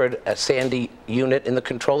 I've offered a Sandy unit in the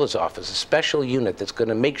Comptroller's office, a special unit that's going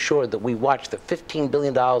to make sure that we watch the $15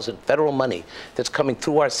 billion in federal money that's coming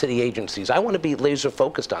through our city agencies. I want to be laser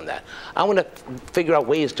focused on that. I want to figure out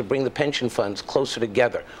ways to bring the pension funds closer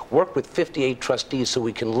together, work with 58 trustees so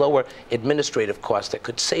we can lower administrative costs that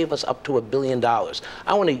could save us up to $1 billion.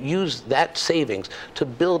 I want to use that savings to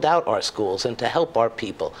build out our schools and to help our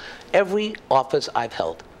people. Every office I've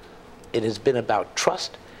held, it has been about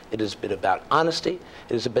trust. It has been about honesty.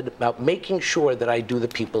 It has been about making sure that I do the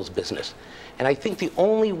people's business. And I think the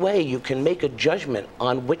only way you can make a judgment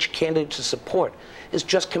on which candidate to support is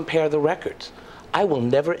just compare the records. I will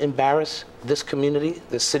never embarrass this community,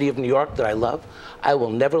 the city of New York that I love. I will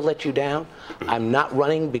never let you down. I'm not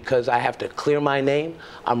running because I have to clear my name.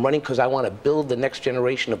 I'm running because I want to build the next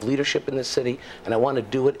generation of leadership in this city, and I want to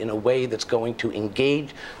do it in a way that's going to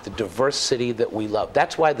engage the diverse city that we love.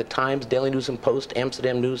 That's why the Times, Daily News and Post,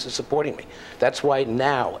 Amsterdam News is supporting me. That's why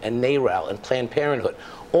NOW and NARAL and Planned Parenthood,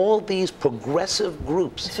 all these progressive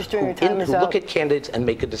groups who look at candidates and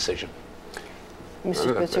make a decision.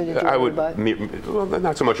 Mr. Spitzer, did you rebut? Well,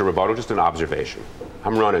 not so much a rebuttal, just an observation.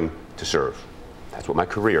 I'm running to serve. That's what my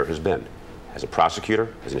career has been. As a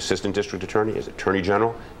prosecutor, as an assistant district attorney, as attorney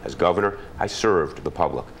general, as governor, I served the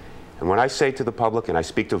public. And when I say to the public and I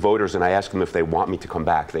speak to voters and I ask them if they want me to come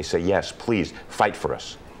back, they say, yes, please fight for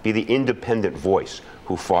us. Be the independent voice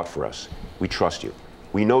who fought for us. We trust you.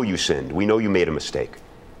 We know you sinned. We know you made a mistake.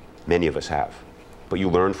 Many of us have. But you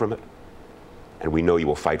learned from it, and we know you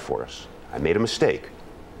will fight for us. I made a mistake,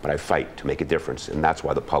 but I fight to make a difference, and that's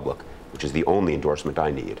why the public, which is the only endorsement I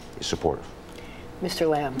need, is supportive. Mr.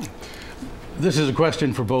 Lamb. This is a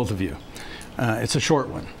question for both of you. It's a short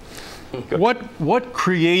one. What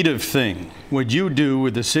creative thing would you do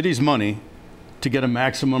with the city's money to get a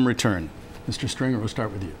maximum return? Mr. Stringer, we'll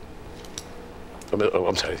start with you.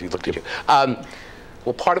 I'm sorry, you looked at you.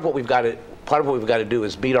 Well, part of what we've got to do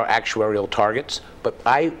is meet our actuarial targets, but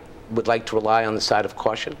I would like to rely on the side of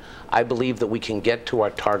caution. I believe that we can get to our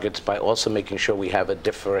targets by also making sure we have a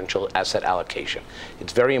differential asset allocation.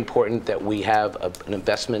 It's very important that we have an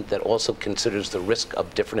investment that also considers the risk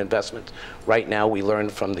of different investments. Right now, we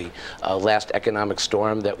learned from the last economic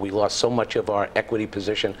storm that we lost so much of our equity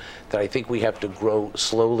position that I think we have to grow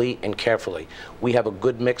slowly and carefully. We have a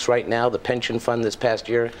good mix right now. The pension fund this past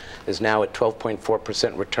year is now at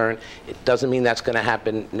 12.4% return. It doesn't mean that's going to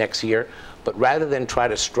happen next year. But rather than try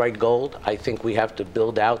to strike gold, I think we have to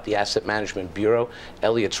build out the Asset Management Bureau.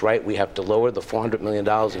 Eliot's right, we have to lower the $400 million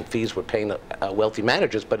in fees we're paying wealthy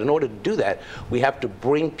managers. But in order to do that, we have to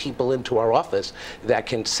bring people into our office that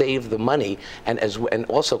can save the money and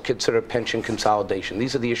also consider pension consolidation.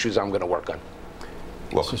 These are the issues I'm going to work on.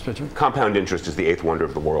 Look, compound interest is the eighth wonder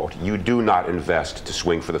of the world. You do not invest to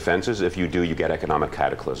swing for the fences. If you do, you get economic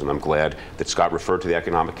cataclysm. I'm glad that Scott referred to the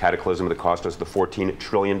economic cataclysm that cost us the $14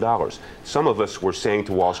 trillion. Some of us were saying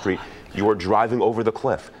to Wall Street, you are driving over the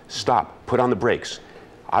cliff. Stop, put on the brakes.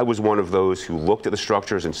 I was one of those who looked at the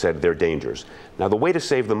structures and said they're dangers. Now, the way to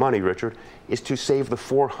save the money, Richard, is to save the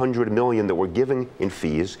 $400 million that we're giving in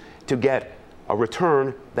fees to get a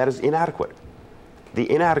return that is inadequate. The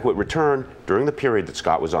inadequate return during the period that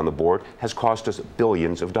Scott was on the board has cost us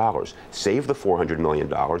billions of dollars. Save the $400 million,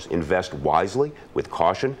 invest wisely, with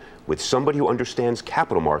caution, with somebody who understands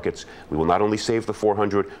capital markets. We will not only save the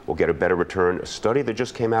 $400, we'll get a better return. A study that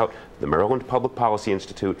just came out, the Maryland Public Policy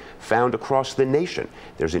Institute, found across the nation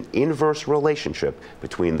there's an inverse relationship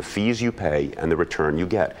between the fees you pay and the return you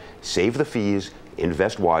get. Save the fees,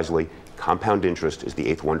 invest wisely. Compound interest is the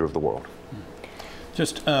eighth wonder of the world.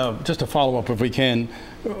 Just a follow-up, if we can.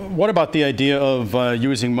 What about the idea of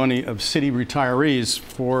using money of city retirees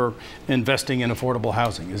for investing in affordable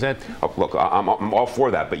housing? Is that? Oh, look, I'm all for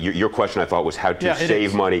that, but your question, I thought, was how to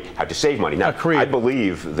save money. How to save money. Now, I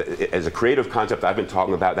believe that as a creative concept, I've been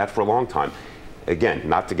talking about that for a long time. Again,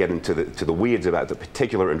 not to get into the weeds about the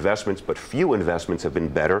particular investments, but few investments have been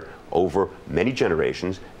better over many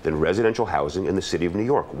generations than residential housing in the city of New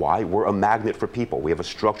York. Why? We're a magnet for people. We have a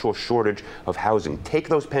structural shortage of housing. Take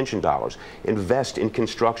those pension dollars, invest in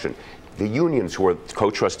construction. The unions who are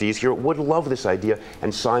co-trustees here would love this idea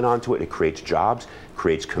and sign on to it. It creates jobs,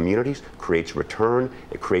 creates communities, creates return,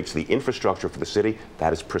 it creates the infrastructure for the city.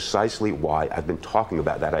 That is precisely why I've been talking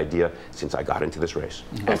about that idea since I got into this race.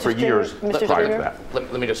 And for years prior to that.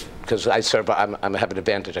 Let me just, because I have an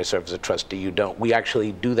advantage, I serve as a trustee, you don't. We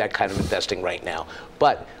actually do that kind of investing right now.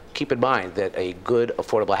 But keep in mind that a good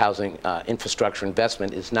affordable housing infrastructure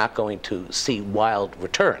investment is not going to see wild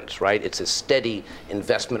returns, right? It's a steady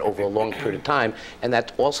investment over a long period of time, and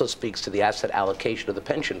that also speaks to the asset allocation of the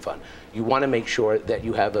pension fund. You want to make sure that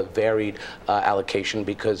you have a varied allocation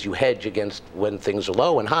because you hedge against when things are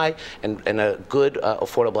low and high, and a good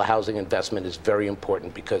affordable housing investment is very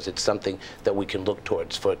important because it's something that we can look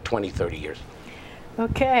towards for 20, 30 years.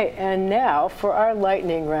 Okay, and now for our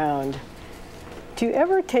lightning round. Did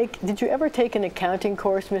you ever take an accounting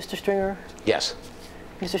course, Mr. Stringer? Yes.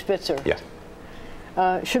 Mr. Spitzer? Yes.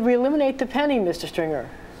 Should we eliminate the penny, Mr. Stringer?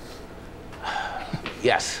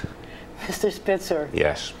 Yes. Mr. Spitzer?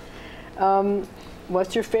 Yes.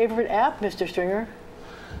 What's your favorite app, Mr. Stringer?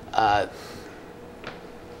 The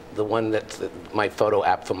one that's my photo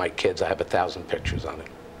app for my kids. I have 1,000 pictures on it.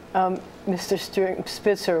 Mr.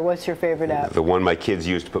 Spitzer, what's your favorite app? The one my kids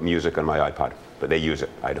use to put music on my iPod, but they use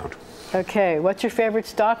it. I don't. Okay, what's your favorite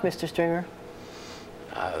stock, Mr. Stringer?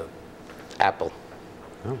 Apple.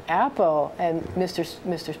 Oh. Apple. And Mr.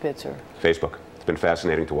 Spitzer? Facebook. It's been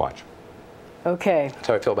fascinating to watch. Okay. That's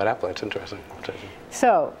how I feel about Apple. It's interesting.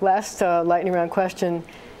 So, last lightning round question.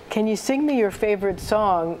 Can you sing me your favorite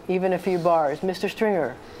song, even a few bars? Mr.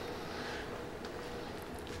 Stringer?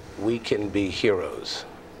 We can be heroes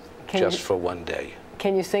just for one day.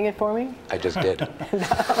 Can you sing it for me? I just did.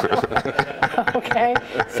 Okay,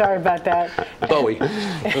 sorry about that. Bowie.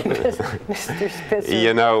 Mr. Spitzer.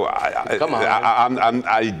 You know, Come on.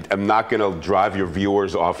 I'm not going to drive your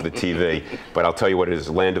viewers off the TV, but I'll tell you what it is: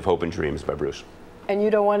 "Land of Hope and Dreams" by Bruce. And you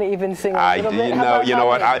don't want to even sing a little bit? You know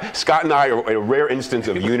what? Scott and I are a rare instance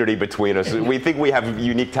of unity between us. We think we have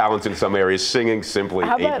unique talents in some areas. Singing simply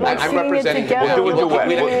How about like I'm singing it representing- together? We'll do a duet.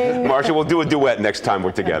 Singing. Marcia, we'll do a duet next time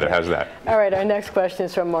we're together. Okay. How's that? All right, our next question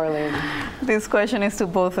is from Marlene. This question is to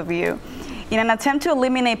both of you. In an attempt to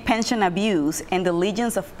eliminate pension abuse and the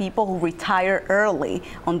legions of people who retire early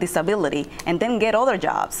on disability and then get other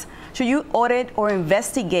jobs, should you audit or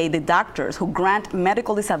investigate the doctors who grant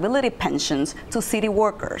medical disability pensions to city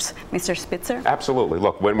workers? Mr. Spitzer? Absolutely.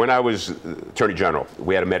 Look, when I was Attorney General,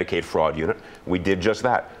 we had a Medicaid fraud unit. We did just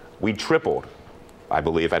that. We tripled, I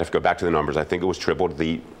believe, I'd have to go back to the numbers, I think it was tripled,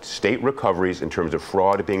 the state recoveries in terms of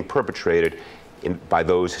fraud being perpetrated by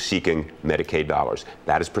those seeking Medicaid dollars.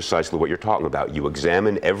 That is precisely what you're talking about. You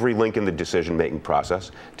examine every link in the decision-making process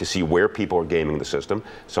to see where people are gaming the system.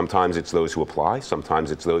 Sometimes it's those who apply, sometimes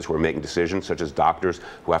it's those who are making decisions, such as doctors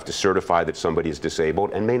who have to certify that somebody is disabled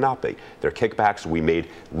and may not be. They're kickbacks. We made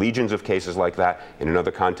legions of cases like that. In another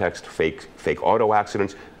context, fake auto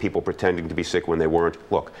accidents, people pretending to be sick when they weren't.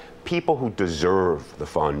 Look, people who deserve the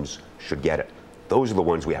funds should get it. Those are the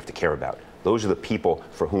ones we have to care about. Those are the people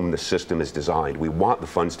for whom the system is designed. We want the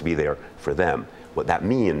funds to be there for them. What that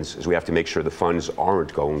means is we have to make sure the funds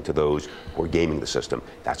aren't going to those who are gaming the system.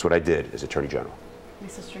 That's what I did as Attorney General.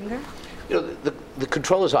 Mr. Stringer? You know, the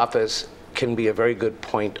Comptroller's office can be a very good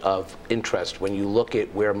point of interest when you look at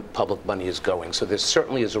where public money is going. So there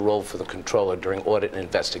certainly is a role for the Comptroller during audit and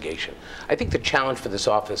investigation. I think the challenge for this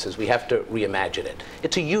office is we have to reimagine it.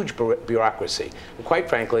 It's a huge bureaucracy. And quite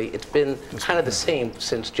frankly, it's been kind of the same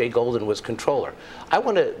since Jay Golden was Comptroller. I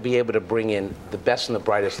want to be able to bring in the best and the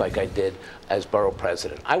brightest like I did as Borough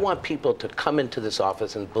President. I want people to come into this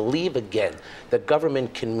office and believe again that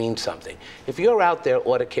government can mean something. If you're out there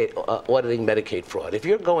auditing Medicaid fraud, if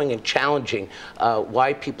you're going and challenging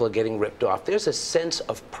why people are getting ripped off, there's a sense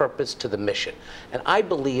of purpose to the mission. And I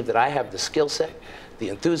believe that I have the skill set, the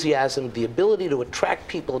enthusiasm, the ability to attract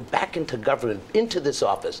people back into government, into this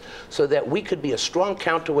office, so that we could be a strong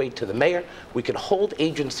counterweight to the mayor, we can hold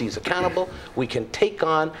agencies accountable, we can take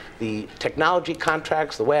on the technology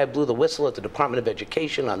contracts, the way I blew the whistle at the Department of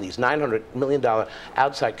Education on these $900 million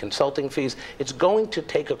outside consulting fees. It's going to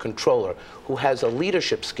take a controller who has a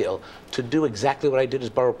leadership skill to do exactly what I did as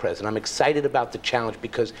Borough President. I'm excited about the challenge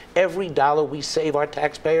because every dollar we save our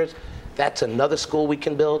taxpayers, that's another school we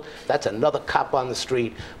can build. That's another cop on the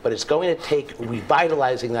street. But it's going to take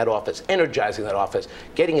revitalizing that office, energizing that office,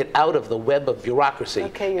 getting it out of the web of bureaucracy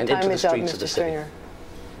and into the streets of the city.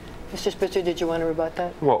 Mr. Spitzer, did you want to rebut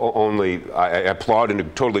that? Well, only I applaud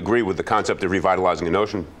and totally agree with the concept of revitalizing a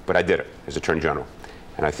notion, but I did it as Attorney General.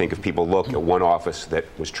 And I think if people look at one office that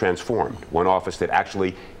was transformed, one office that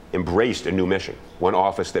actually embraced a new mission, one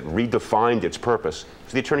office that redefined its purpose,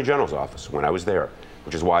 was the Attorney General's office when I was there,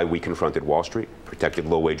 which is why we confronted Wall Street, protected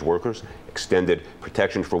low-wage workers, extended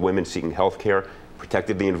protection for women seeking health care,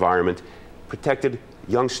 protected the environment, protected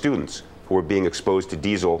young students who were being exposed to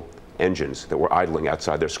diesel engines that were idling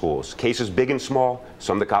outside their schools. Cases big and small,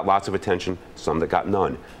 some that got lots of attention, some that got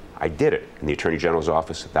none. I did it in the Attorney General's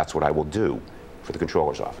office. That's what I will do for the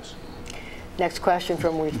Comptroller's office. Next question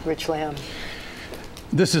from Rich Lamb.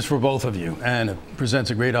 This is for both of you, and it presents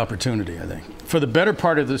a great opportunity, I think. For the better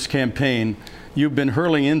part of this campaign, you've been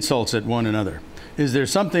hurling insults at one another. Is there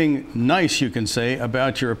something nice you can say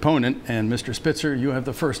about your opponent? And Mr. Spitzer, you have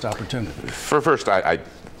the first opportunity. First, I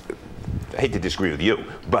hate to disagree with you,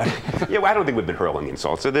 but yeah, I don't think we've been hurling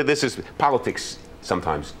insults. So this is politics.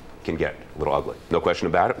 Sometimes can get a little ugly. No question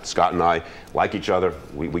about it. Scott and I like each other.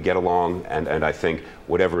 We get along, and I think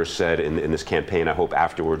whatever is said in this campaign, I hope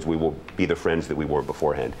afterwards we will be the friends that we were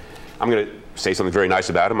beforehand. I'm going to say something very nice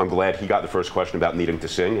about him. I'm glad he got the first question about needing to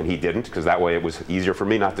sing, and he didn't, because that way it was easier for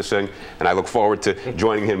me not to sing, and I look forward to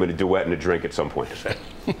joining him in a duet and a drink at some point.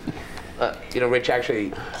 You know, Rich,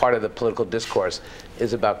 actually, part of the political discourse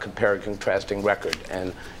is about comparing, contrasting record,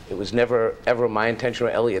 and it was never, ever my intention or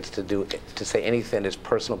Eliot's to say anything that's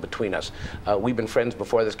personal between us. We've been friends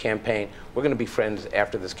before this campaign. We're going to be friends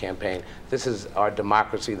after this campaign. This is our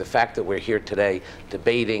democracy. The fact that we're here today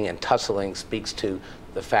debating and tussling speaks to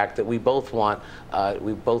the fact that we both want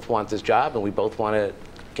this job, and we both want to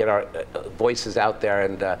get our voices out there,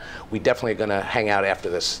 and we definitely are going to hang out after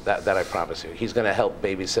this, that I promise you. He's going to help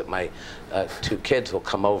babysit my 2 kids. We'll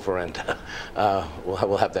come over, and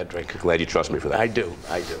we'll have that drink. Glad you trust me for that. I do.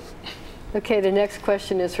 Okay, the next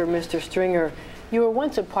question is for Mr. Stringer. You were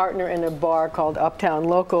once a partner in a bar called Uptown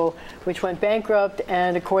Local, which went bankrupt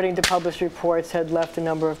and, according to published reports, had left a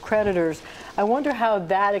number of creditors. I wonder how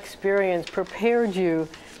that experience prepared you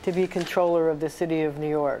to be Comptroller of the City of New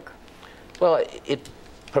York. Well, it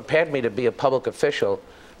prepared me to be a public official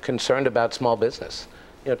concerned about small business.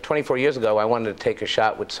 You know, 24 years ago, I wanted to take a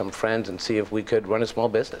shot with some friends and see if we could run a small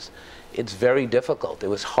business. It's very difficult. It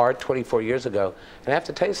was hard 24 years ago, and I have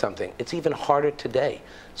to tell you something, it's even harder today.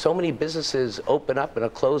 So many businesses open up and are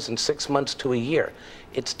closed in 6 months to a year.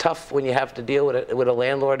 It's tough when you have to deal with a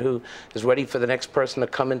landlord who is ready for the next person to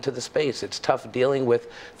come into the space. It's tough dealing with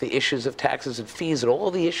the issues of taxes and fees and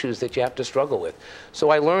all the issues that you have to struggle with.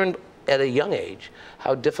 So I learned at a young age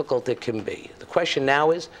how difficult it can be. The question now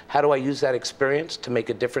is, how do I use that experience to make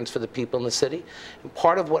a difference for the people in the city? And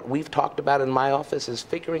part of what we've talked about in my office is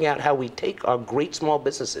figuring out how we take our great small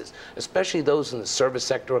businesses, especially those in the service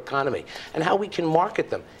sector economy, and how we can market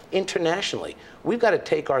them internationally. We've got to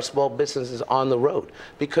take our small businesses on the road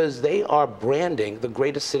because they are branding the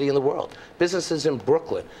greatest city in the world. Businesses in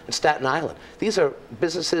Brooklyn and Staten Island. These are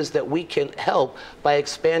businesses that we can help by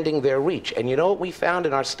expanding their reach. And you know what we found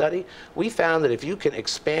in our study? We found that if you can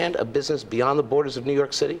expand a business beyond the borders of New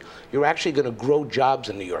York City, you're actually going to grow jobs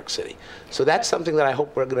in New York City. So that's something that I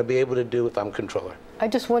hope we're going to be able to do if I'm Comptroller. I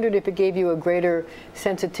just wondered if it gave you a greater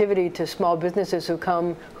sensitivity to small businesses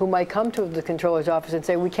who might come to the Comptroller's office and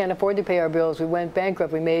say, we can't afford to pay our bills, we went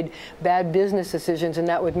bankrupt, we made bad business decisions, and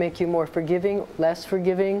that would make you more forgiving, less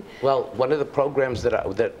forgiving? Well, one of the programs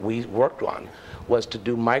that we worked on was to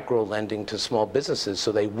do micro lending to small businesses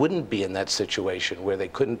so they wouldn't be in that situation where they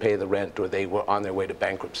couldn't pay the rent or they were on their way to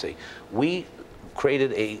bankruptcy. We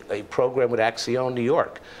created a program with Acción New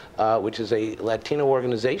York, which is a Latino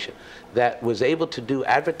organization that was able to do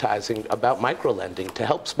advertising about microlending to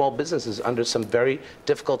help small businesses under some very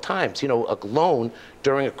difficult times. You know, a loan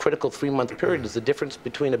during a critical 3-month period is the difference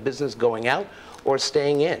between a business going out or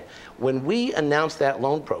staying in. When we announced that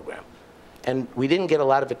loan program, and we didn't get a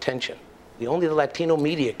lot of attention, only the Latino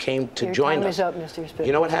media came to join us. Your time is up, Mr. Spitzer.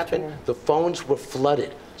 You know what happened? The phones were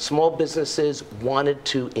flooded. Small businesses wanted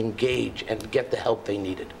to engage and get the help they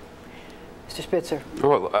needed. Mr. Spitzer.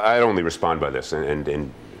 Well, I'd only respond by this,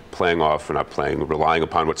 and playing off or not playing, relying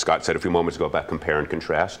upon what Scott said a few moments ago about compare and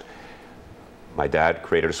contrast. My dad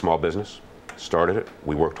created a small business, started it.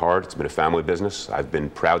 We worked hard. It's been a family business. I've been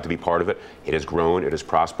proud to be part of it. It has grown. It has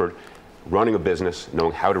prospered. Running a business,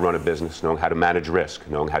 knowing how to run a business, knowing how to manage risk,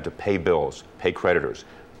 knowing how to pay bills, pay creditors,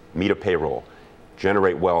 meet a payroll,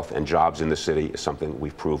 generate wealth and jobs in the city is something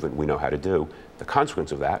we've proven we know how to do. The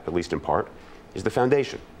consequence of that, at least in part, is the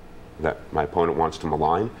foundation that my opponent wants to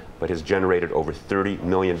malign, but has generated over $30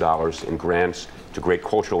 million in grants to great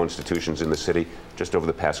cultural institutions in the city just over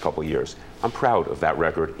the past couple of years. I'm proud of that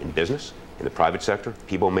record in business, In the private sector,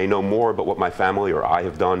 people may know more about what my family or I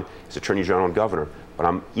have done as Attorney General and Governor, but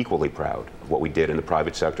I'm equally proud of what we did in the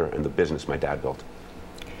private sector and the business my dad built.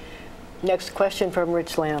 Next question from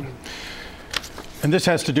Rich Lamb. And this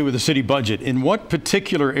has to do with the city budget. In what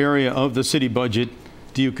particular area of the city budget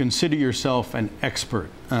do you consider yourself an expert?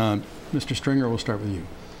 Mr. Stringer, we'll start with you.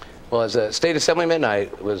 Well, as a state assemblyman, I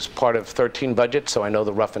was part of 13 budgets, so I know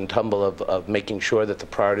the rough and tumble of making sure that the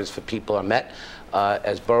priorities for people are met.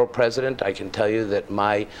 As borough president, I can tell you that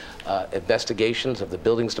my investigations of the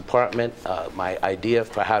buildings department, my idea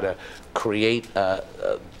for how to create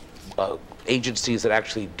agencies that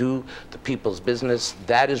actually do the people's business,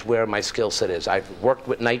 that is where my skill set is. I've worked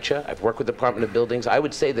with NYCHA, I've worked with the Department of Buildings. I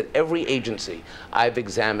would say that every agency I've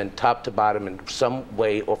examined top to bottom in some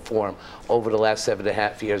way or form over the last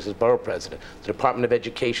 7.5 years as borough president. The Department of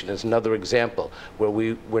Education is another example where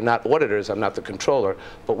we're not auditors, I'm not the controller,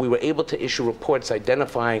 but we were able to issue reports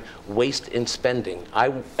identifying waste in spending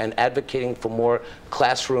and advocating for more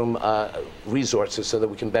classroom resources so that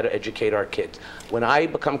we can better educate our kids. When I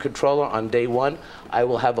become controller on day one, I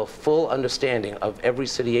will have a full understanding of every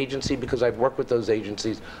city agency because I've worked with those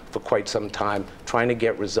agencies for quite some time, trying to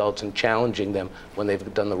get results and challenging them when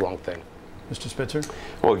they've done the wrong thing. Mr. Spitzer?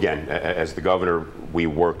 Well, again, as the governor, we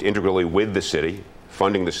worked integrally with the city,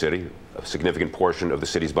 funding the city. A significant portion of the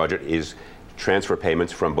city's budget is transfer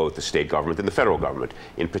payments from both the state government and the federal government.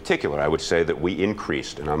 In particular, I would say that we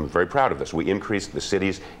increased, and I'm very proud of this, we increased the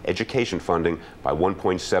city's education funding by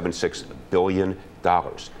 $1.76 billion.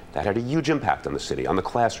 That had a huge impact on the city, on the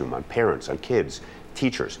classroom, on parents, on kids,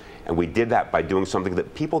 teachers. And we did that by doing something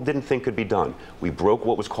that people didn't think could be done. We broke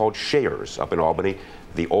what was called shares up in Albany,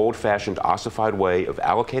 the old-fashioned ossified way of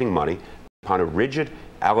allocating money upon a rigid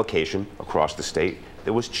allocation across the state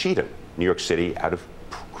that was cheating New York City out of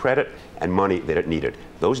credit and money that it needed.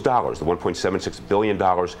 Those dollars, the $1.76 billion,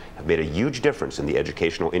 have made a huge difference in the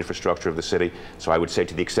educational infrastructure of the city. So I would say,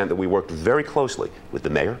 to the extent that we worked very closely with the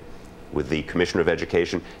mayor, with the Commissioner of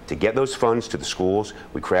Education, to get those funds to the schools,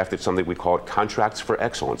 we crafted something we called contracts for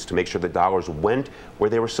excellence to make sure the dollars went where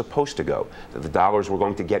they were supposed to go, that the dollars were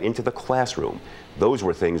going to get into the classroom. Those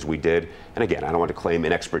were things we did. And again, I don't want to claim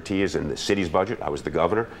inexpertise in the city's budget. I was the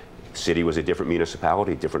governor. The city was a different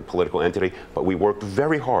municipality, a different political entity, but we worked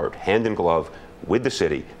very hard, hand in glove, with the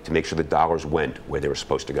city to make sure the dollars went where they were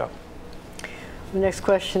supposed to go. The next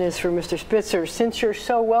question is for Mr. Spitzer. Since you're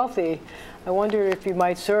so wealthy, I wonder if you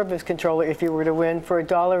might serve as controller if you were to win for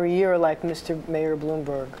 $1 a year like Mr. Mayor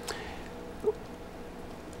Bloomberg.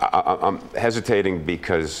 I'm hesitating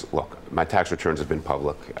because, look, my tax returns have been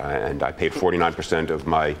public, and I paid 49% of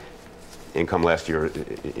my income last year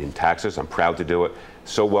in taxes. I'm proud to do it.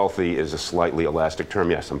 So wealthy is a slightly elastic term.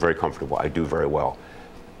 Yes, I'm very comfortable. I do very well.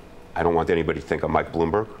 I don't want anybody to think I'm Mike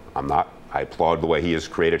Bloomberg. I'm not. I applaud the way he has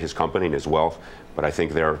created his company and his wealth, but I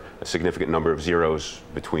think there are a significant number of zeros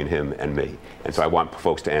between him and me. And so I want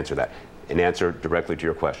folks to answer that. In answer directly to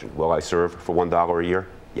your question, will I serve for $1 a year?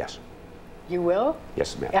 Yes. You will?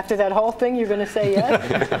 Yes, ma'am. After that whole thing, you're going to say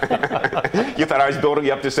yes? You thought I was building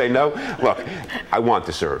you up to say no? Look, I want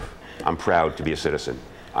to serve. I'm proud to be a citizen.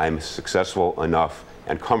 I'm successful enough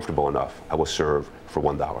and comfortable enough. I will serve for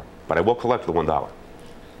 $1. But I will collect the $1.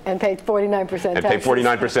 And pay 49% taxes. And pay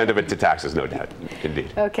 49% of it to taxes, no doubt,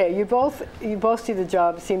 indeed. Okay, you both see the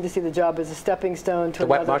job, seem to see the job as a stepping stone to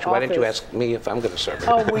another Marcia, office. why didn't you ask me if I'm going to serve?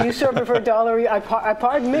 Oh, will you serve it for $1 a year?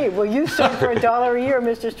 Pardon me, will you serve for $1 a year,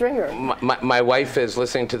 Mr. Stringer? My wife is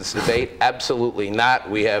listening to this debate. Absolutely not.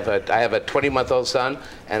 I have a 20-month-old son,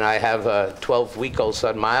 and I have a 12-week-old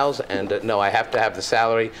son, Miles, and no, I have to have the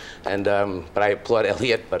salary, and but I applaud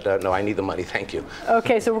Eliot, but no, I need the money. Thank you.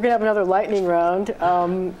 Okay, so we're going to have another lightning round.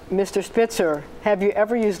 Mr. Spitzer, have you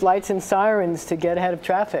ever used lights and sirens to get ahead of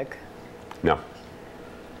traffic? No.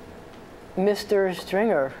 Mr.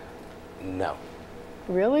 Stringer? No.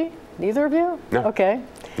 Really? Neither of you? No. Okay.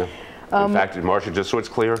 No. In fact, Marcia, just so it's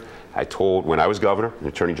clear, when I was governor and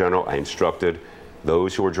attorney general, I instructed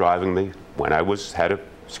those who were driving me, when I was head of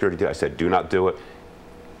security, I said, do not do it.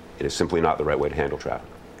 It is simply not the right way to handle traffic.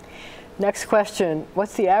 Next question.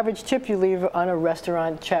 What's the average tip you leave on a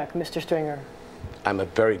restaurant check, Mr. Stringer? I'm a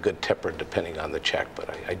very good tipper, depending on the check, but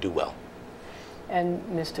I do well. And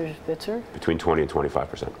Mr. Spitzer? Between 20 and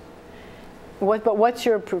 25%. But what's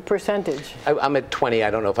your percentage? I'm at 20.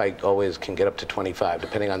 I don't know if I always can get up to 25,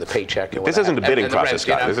 depending on the paycheck. And this isn't a bidding process,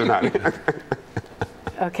 Scott. This is not.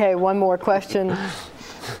 Okay, one more question.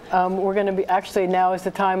 We're going to be, actually now is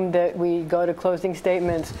the time that we go to closing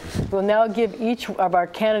statements. We'll now give each of our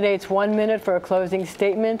candidates 1 minute for a closing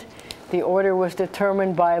statement. The order was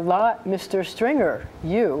determined by lot. Mr. Stringer,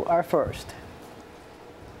 you are first.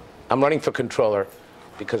 I'm running for controller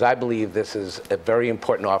because I believe this is a very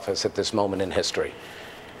important office at this moment in history.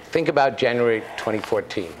 Think about January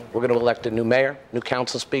 2014. We're going to elect a new mayor, new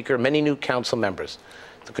council speaker, many new council members.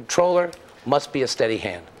 The Comptroller must be a steady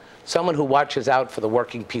hand, someone who watches out for the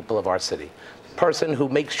working people of our city, a person who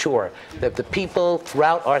makes sure that the people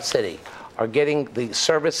throughout our city are getting the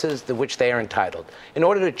services to which they are entitled. In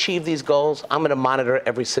order to achieve these goals, I'm going to monitor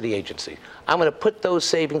every city agency. I'm going to put those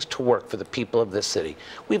savings to work for the people of this city.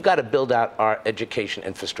 We've got to build out our education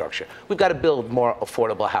infrastructure. We've got to build more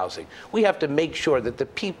affordable housing. We have to make sure that the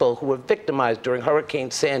people who were victimized during Hurricane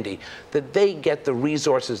Sandy, that they get the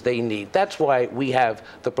resources they need. That's why we have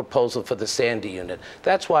the proposal for the Sandy unit.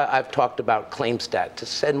 That's why I've talked about ClaimStat, to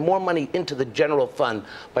send more money into the general fund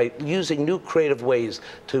by using new creative ways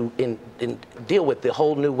to deal with the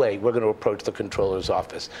whole new way we're going to approach the Comptroller's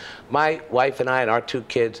office. My wife and I and our two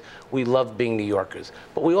kids, we love being New Yorkers,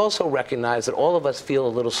 but we also recognize that all of us feel a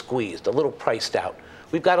little squeezed, a little priced out.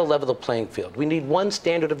 We've got to level the playing field. We need one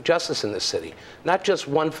standard of justice in this city, not just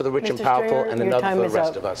one for the rich and powerful and another for the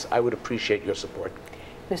rest of us. I would appreciate your support.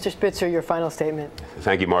 Mr. Spitzer, your final statement.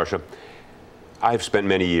 Thank you, Marcia. I've spent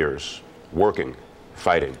many years working,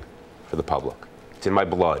 fighting for the public. It's in my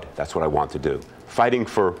blood. That's what I want to do. Fighting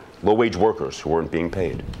for low-wage workers who weren't being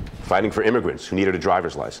paid. Fighting for immigrants who needed a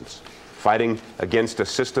driver's license. Fighting against a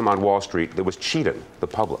system on Wall Street that was cheating the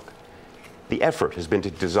public. The effort has been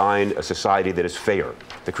to design a society that is fair,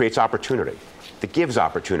 that creates opportunity, that gives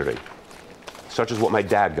opportunity, such as what my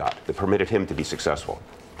dad got, that permitted him to be successful.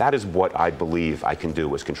 That is what I believe I can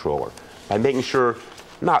do as Comptroller, by making sure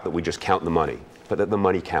not that we just count the money, but that the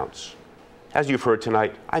money counts. As you've heard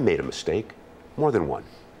tonight, I made a mistake, more than one,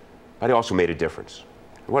 but I also made a difference.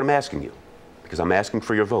 And what I'm asking you, because I'm asking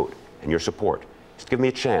for your vote and your support, is to give me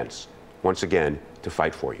a chance, once again, to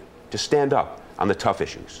fight for you, to stand up on the tough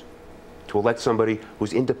issues, to elect somebody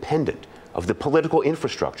who's independent of the political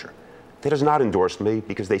infrastructure that does not endorse me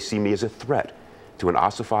because they see me as a threat to an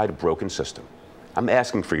ossified, broken system. I'm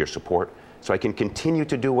asking for your support so I can continue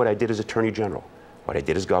to do what I did as Attorney General, what I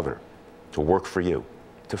did as Governor, to work for you,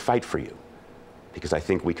 to fight for you, because I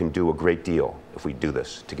think we can do a great deal if we do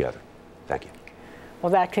this together. Thank you.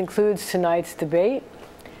 Well, that concludes tonight's debate.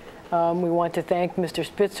 We want to thank Mr.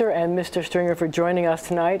 Spitzer and Mr. Stringer for joining us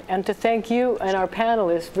tonight, and to thank you and our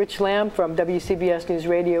panelists, Rich Lamb from WCBS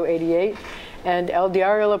Newsradio 88 and El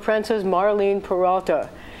Diario La Prensa's Marlene Peralta.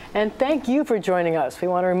 And thank you for joining us. We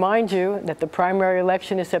want to remind you that the primary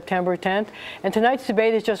election is September 10th, and tonight's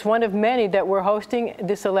debate is just one of many that we're hosting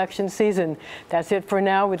this election season. That's it for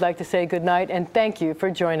now. We'd like to say good night and thank you for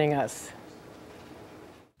joining us.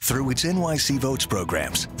 Through its NYC Votes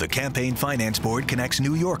programs, the Campaign Finance Board connects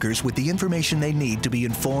New Yorkers with the information they need to be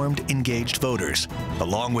informed, engaged voters.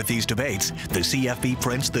 Along with these debates, the CFB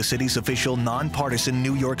prints the city's official nonpartisan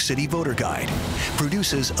New York City Voter Guide,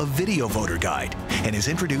 produces a video voter guide, and has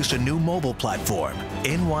introduced a new mobile platform,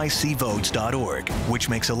 nycvotes.org, which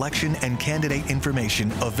makes election and candidate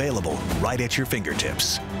information available right at your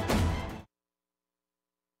fingertips.